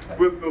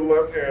with the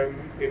left hand.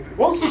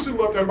 Let's just do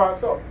the left hand by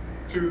itself.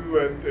 2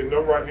 and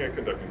no right hand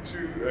conducting.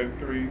 2 and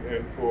 3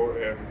 and 4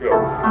 and go.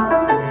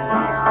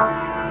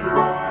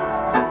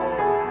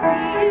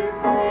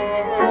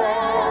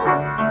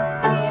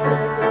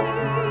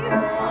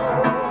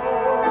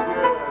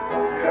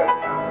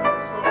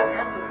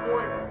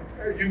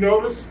 You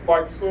notice,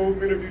 like so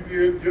many of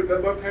you did,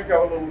 that left hand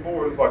got a little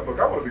bored. It's like, look,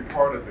 I want to be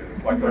part of this.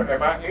 Like,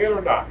 am I in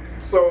or not?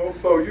 So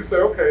you say,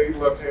 okay,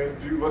 left hand,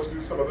 let's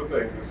do some other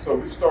things. So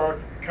we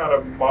start kind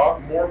of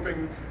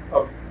morphing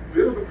a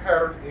bit of the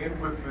pattern in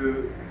with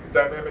the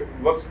dynamic.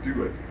 Let's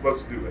do it.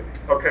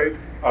 Okay?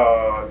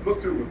 Let's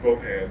do it with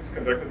both hands.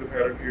 Conducting the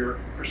pattern here,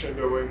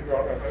 crescendoing,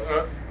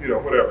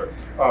 whatever.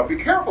 Be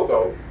careful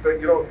though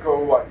that you don't go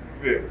like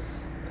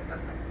this,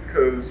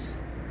 because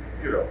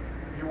you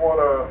want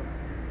to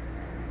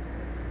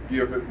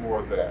give it more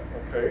of that.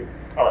 Okay?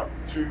 All right.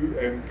 2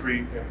 and 3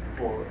 and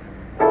 4.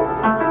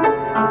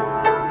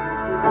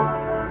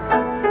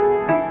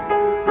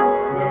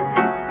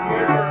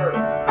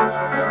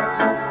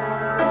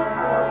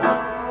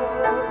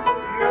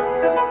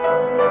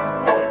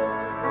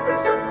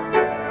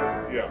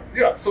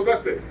 So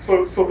that's it.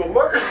 So the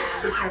left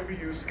hand can be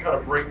used to kind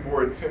of bring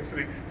more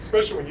intensity,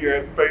 especially when you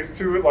add bass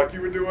to it, like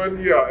you were doing.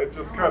 Yeah, it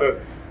just kind of,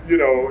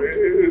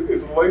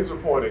 it's laser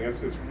pointing.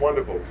 It's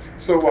wonderful.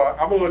 So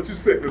I'm gonna let you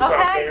sit this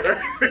time,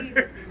 Dana.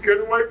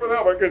 Couldn't wait for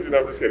that one, could you? No,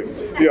 I'm just kidding.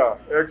 Yeah,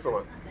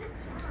 excellent.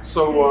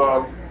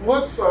 So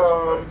let's,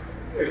 and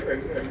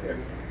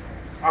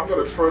I'm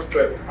going to trust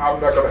that I'm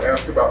not going to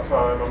ask about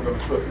time. I'm going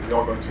to trust that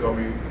y'all going to tell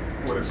me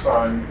when it's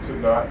time to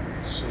not.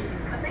 Let's see.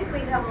 I think we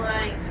have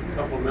like A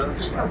couple of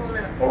minutes. a couple of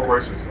minutes. Oh,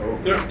 gracious. Oh.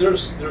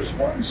 There's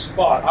one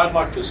spot I'd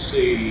like to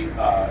see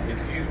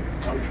if you.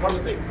 I'm trying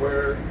to think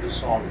where the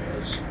song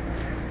is,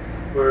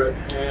 where it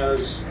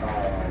has,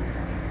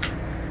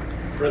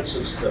 for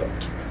instance, the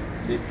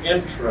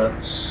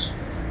entrance.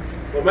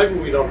 Well, maybe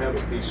we don't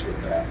have a piece with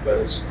that, but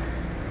it's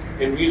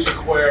in music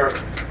where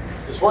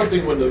it's one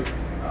thing when the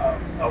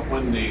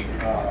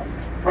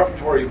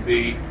preparatory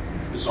beat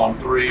is on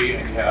 3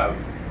 and you have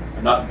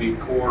a nut beat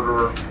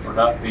quarter or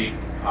nut beat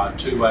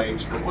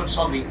 2/8, but what's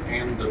on the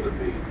end of the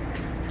beat?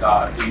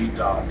 Da dee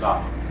da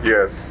da.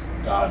 Yes.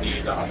 Da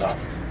dee da da.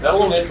 That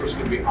little intro is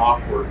going to be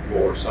awkward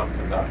for some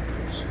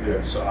conductors.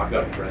 Yes. So I've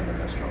got a friend that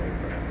has trouble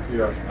with that.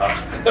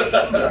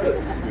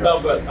 Yeah. No,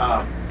 but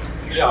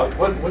yeah,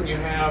 when you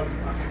have,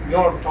 you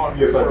know what I'm talking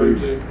Yes, I about do.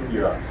 too?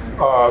 Yeah.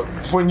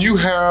 When you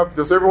have,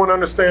 does everyone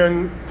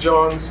understand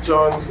John's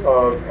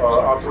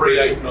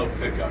 3/8 note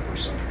pickup or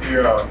something.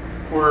 Yeah,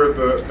 where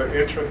the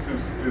entrance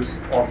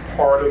is on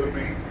part of the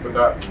beat, but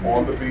not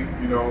on the beat.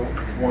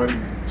 1,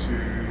 2,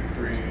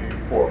 3,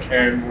 4,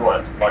 and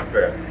run like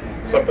that.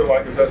 Something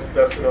like this.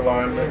 That's in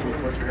alignment with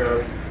what you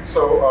have.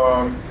 So,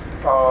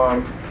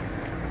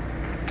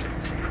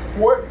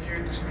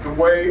 the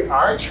way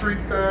I treat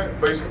that,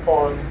 based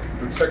upon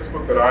the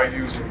textbook that I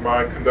use with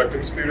my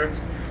conducting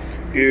students,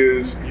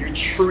 is you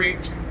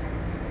treat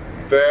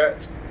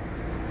that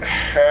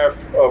half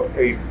of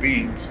a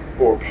beat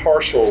or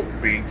partial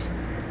beat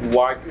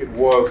like it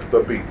was the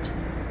beat.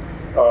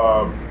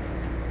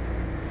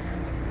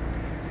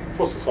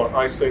 What's the song?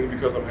 I sing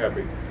because I'm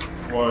happy.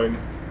 1,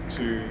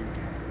 2,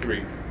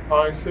 3.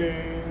 I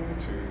sing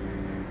 2,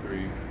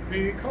 3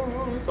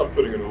 because I'm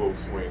putting in a little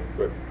swing.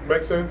 But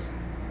make sense?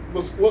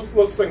 Let's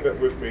sing that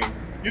with me.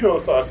 You know the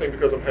song. I sing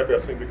because I'm happy. I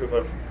sing because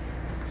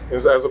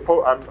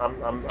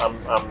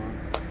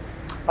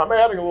I'm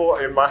adding a little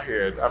in my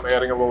head. I'm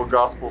adding a little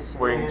gospel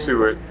swing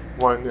to it.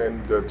 1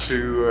 and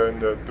 2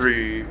 and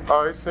 3.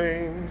 I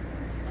sing.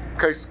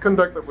 Okay,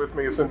 conduct it with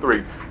me. It's in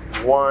 3.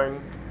 1,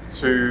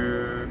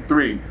 2,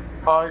 3.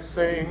 I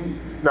sing.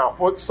 Now,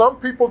 what some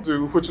people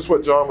do, which is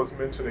what John was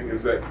mentioning,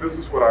 is that this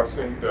is what I've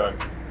seen done.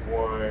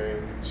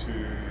 1, 2,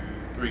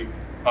 3.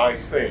 I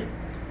sing.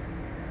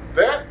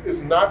 That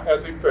is not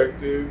as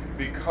effective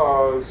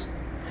because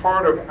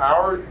part of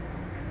our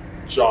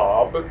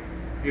job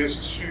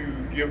is to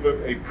give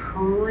them a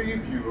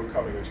preview of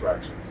coming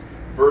attractions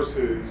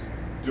versus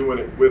doing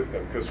it with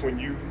them. Because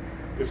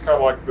it's kind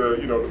of like the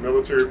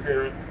military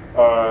parent.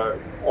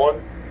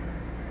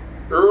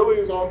 Early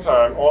is on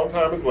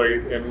time is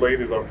late, and late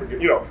is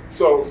unforgiving.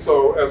 So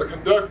as a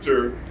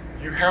conductor,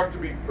 you have to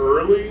be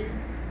early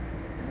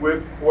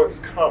with what's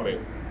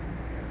coming.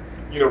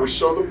 We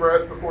show the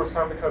breath before it's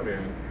time to come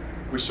in.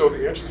 We show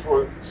the entrance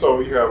for it.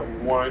 So you have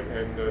 1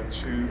 and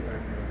 2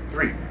 and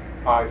 3.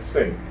 I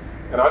sing.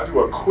 And I do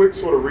a quick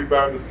sort of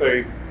rebound to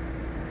say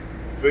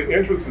the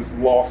entrance is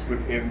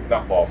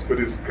not lost, but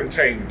is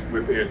contained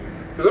within.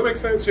 Does that make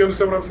sense? You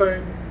understand what I'm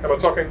saying? Am I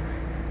talking?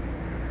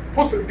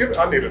 I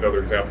need another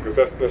example because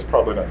that's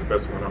probably not the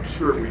best one. I'm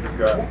sure we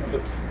got.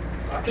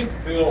 I think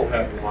Phil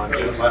had one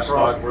last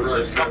night where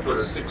it said the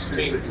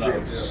 16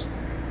 notes.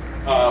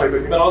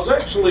 But I was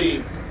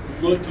actually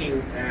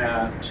looking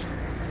at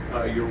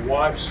your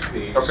wife's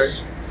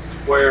piece,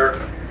 where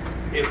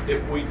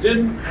if we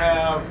didn't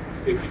have,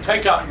 if you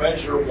take out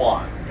measure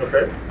 1,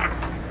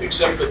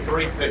 except the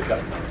 3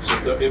 pickup notes,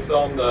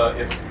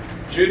 if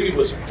Judy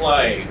was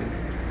playing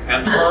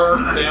and her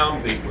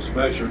downbeat was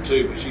measure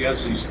 2, but she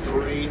has these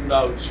 3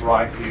 notes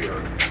right here,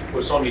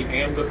 what's on the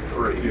end of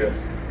 3.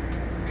 Yes.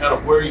 Kind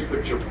of where you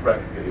put your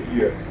prep beat.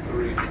 Yes.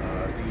 3,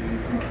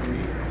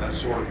 that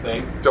sort of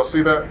thing. Y'all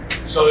see that?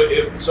 So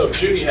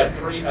Judy had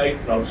 3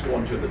 8 notes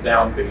going to the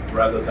downbeat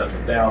rather than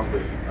the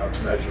downbeat of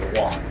measure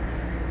 1.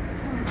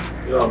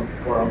 You know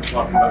what I'm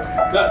talking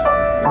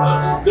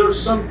about? There's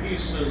some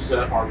pieces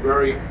that are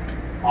very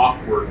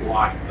awkward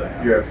like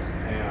that. Yes.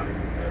 And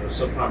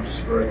sometimes it's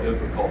very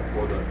difficult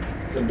for the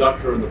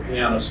conductor and the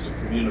pianist to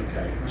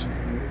communicate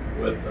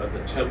with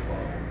the tempo.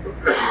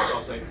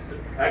 Because they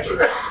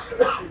actually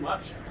too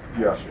much.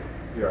 Yeah.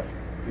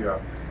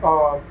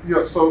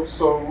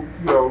 So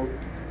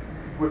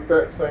with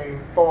that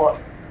same thought,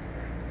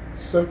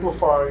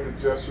 simplifying the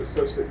gesture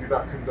such that you're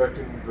not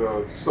conducting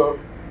the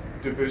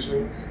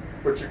subdivisions,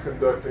 but you're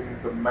conducting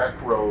the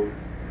macro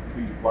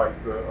beat, like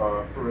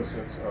for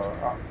instance,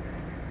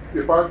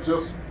 if I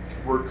just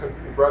were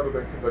rather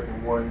than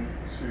conducting 1,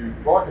 2,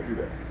 well, I can do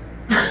that.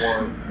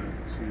 1,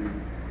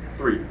 2,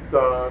 3,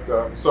 da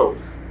da. So,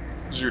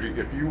 Judy,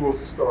 if you will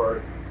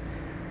start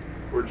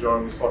where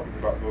John was talking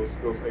about those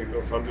 8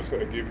 notes, I'm just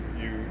going to give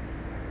you.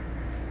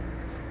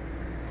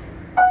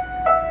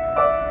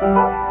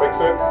 Make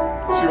sense?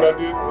 You see what I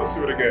did? Let's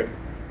do it again.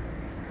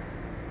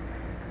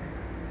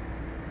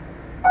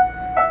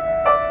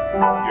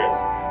 Yes.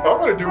 Now I'm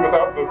going to do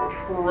without the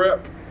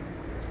prep.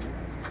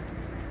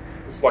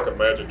 It's like a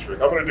magic trick.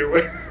 I'm going to do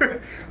it.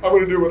 I'm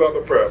going to do it without the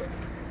prep.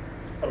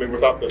 I mean,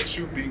 without the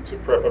 2 beats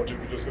of prep. I'm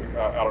just going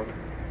to. I don't know.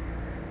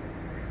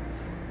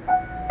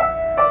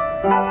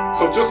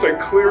 So just a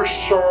clear,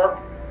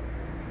 sharp,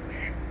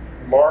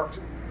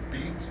 marked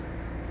beat.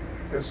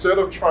 Instead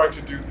of trying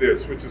to do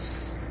this, which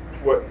is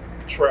what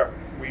trap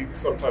we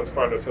sometimes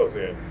find ourselves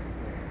in.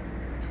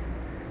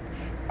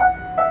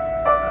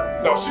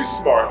 Now, she's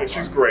smart and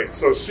she's great,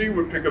 so she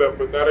would pick it up,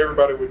 but not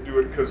everybody would do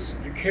it because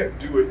you can't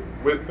do it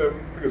with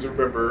them, because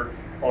remember,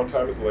 on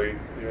time is late.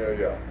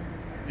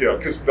 Yeah,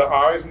 because the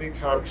eyes need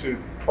time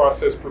to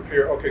process,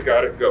 prepare. Okay,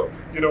 got it, go.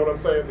 You know what I'm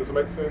saying? Does it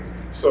make sense?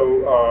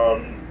 So,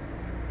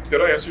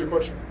 did I answer your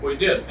question? Well, you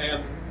did.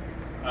 And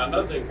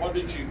another thing, what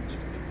did you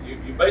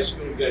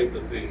basically gave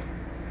the beat.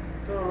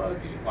 No,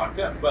 like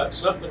that, but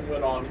something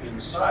went on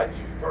inside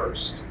you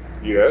first.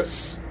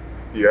 Yes.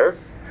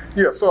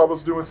 Yeah, so I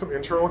was doing some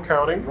internal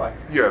counting. Right.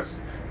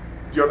 Yes.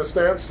 Do you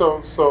understand? So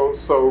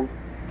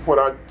when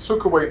I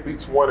took away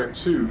beats 1 and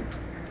 2,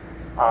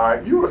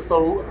 you were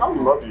so, I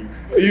love you.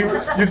 You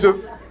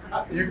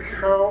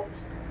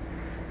count,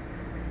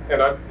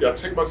 and I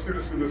take my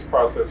students through this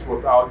process.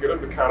 Well, I'll get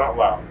them to count out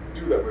loud.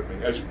 Do that with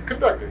me as you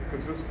conduct it,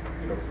 because this,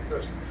 it's a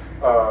session.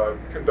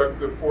 Conduct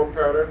the 4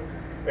 pattern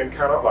and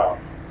count out loud.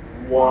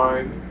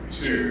 1,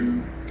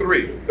 2,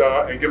 3.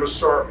 And give a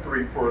sharp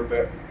 3 for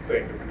that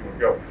thing that we're doing.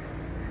 Go.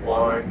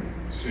 1,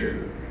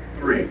 2,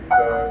 3.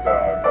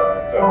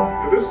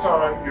 This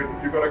time,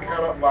 you're going to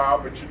count out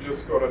loud, but you're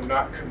just going to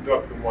not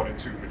conduct the 1 and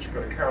 2, but you're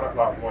going to count out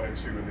loud 1 and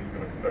 2, and then you're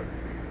going to conduct the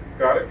 3.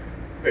 Got it?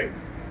 Think.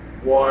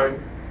 1,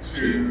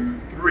 2,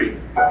 3. Good.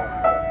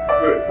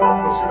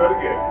 Let's do that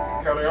again.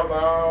 Counting out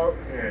loud,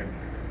 and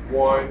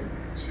 1,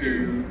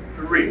 2,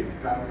 3.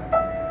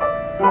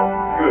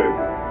 Good.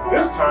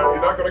 This time,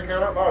 you're not going to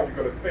count out loud, you're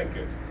going to think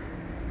it.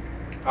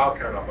 I'll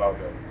count out loud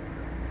though.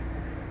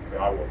 No,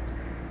 I won't.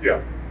 Yeah.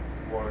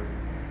 1,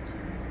 2.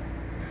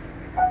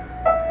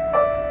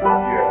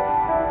 Yes.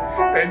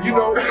 And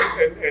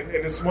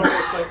it's one of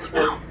those things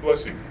where,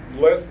 bless you,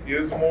 less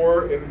is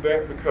more in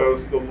that,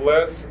 because the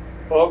less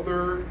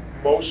other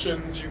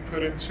motions you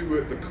put into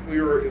it, the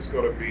clearer it's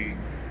going to be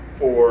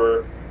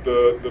for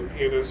the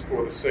pianist,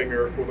 for the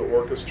singer, for the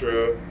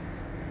orchestra.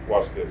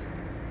 Watch this.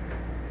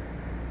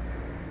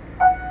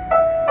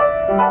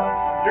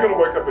 You're going to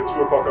wake up at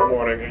 2 o'clock in the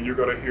morning and you're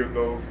going to hear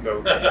those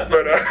notes.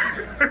 But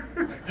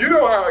you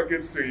know how it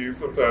gets to you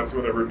sometimes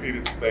when a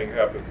repeated thing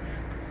happens.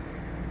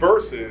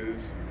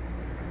 Versus,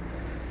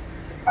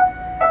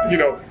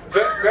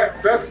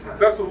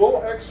 that's a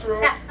little extra,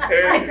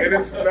 and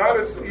it's not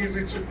as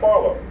easy to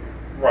follow.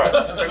 Right.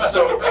 And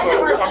so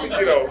I mean,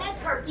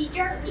 That's herky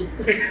jerky.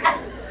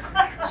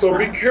 So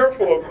be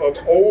careful of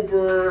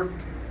over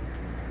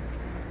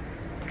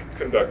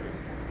conducting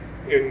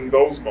in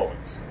those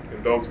moments.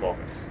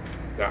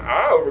 Now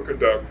I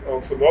overconduct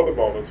on some other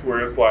moments where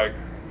it's like,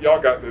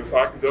 y'all got this.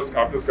 I'm just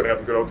gonna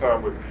have a good old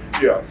time with it.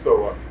 Yeah.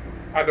 So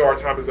I know our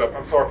time is up.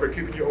 I'm sorry for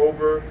keeping you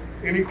over.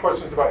 Any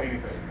questions about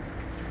anything?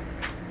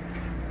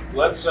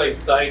 Let's say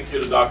thank you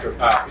to Dr.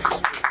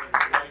 Pappies.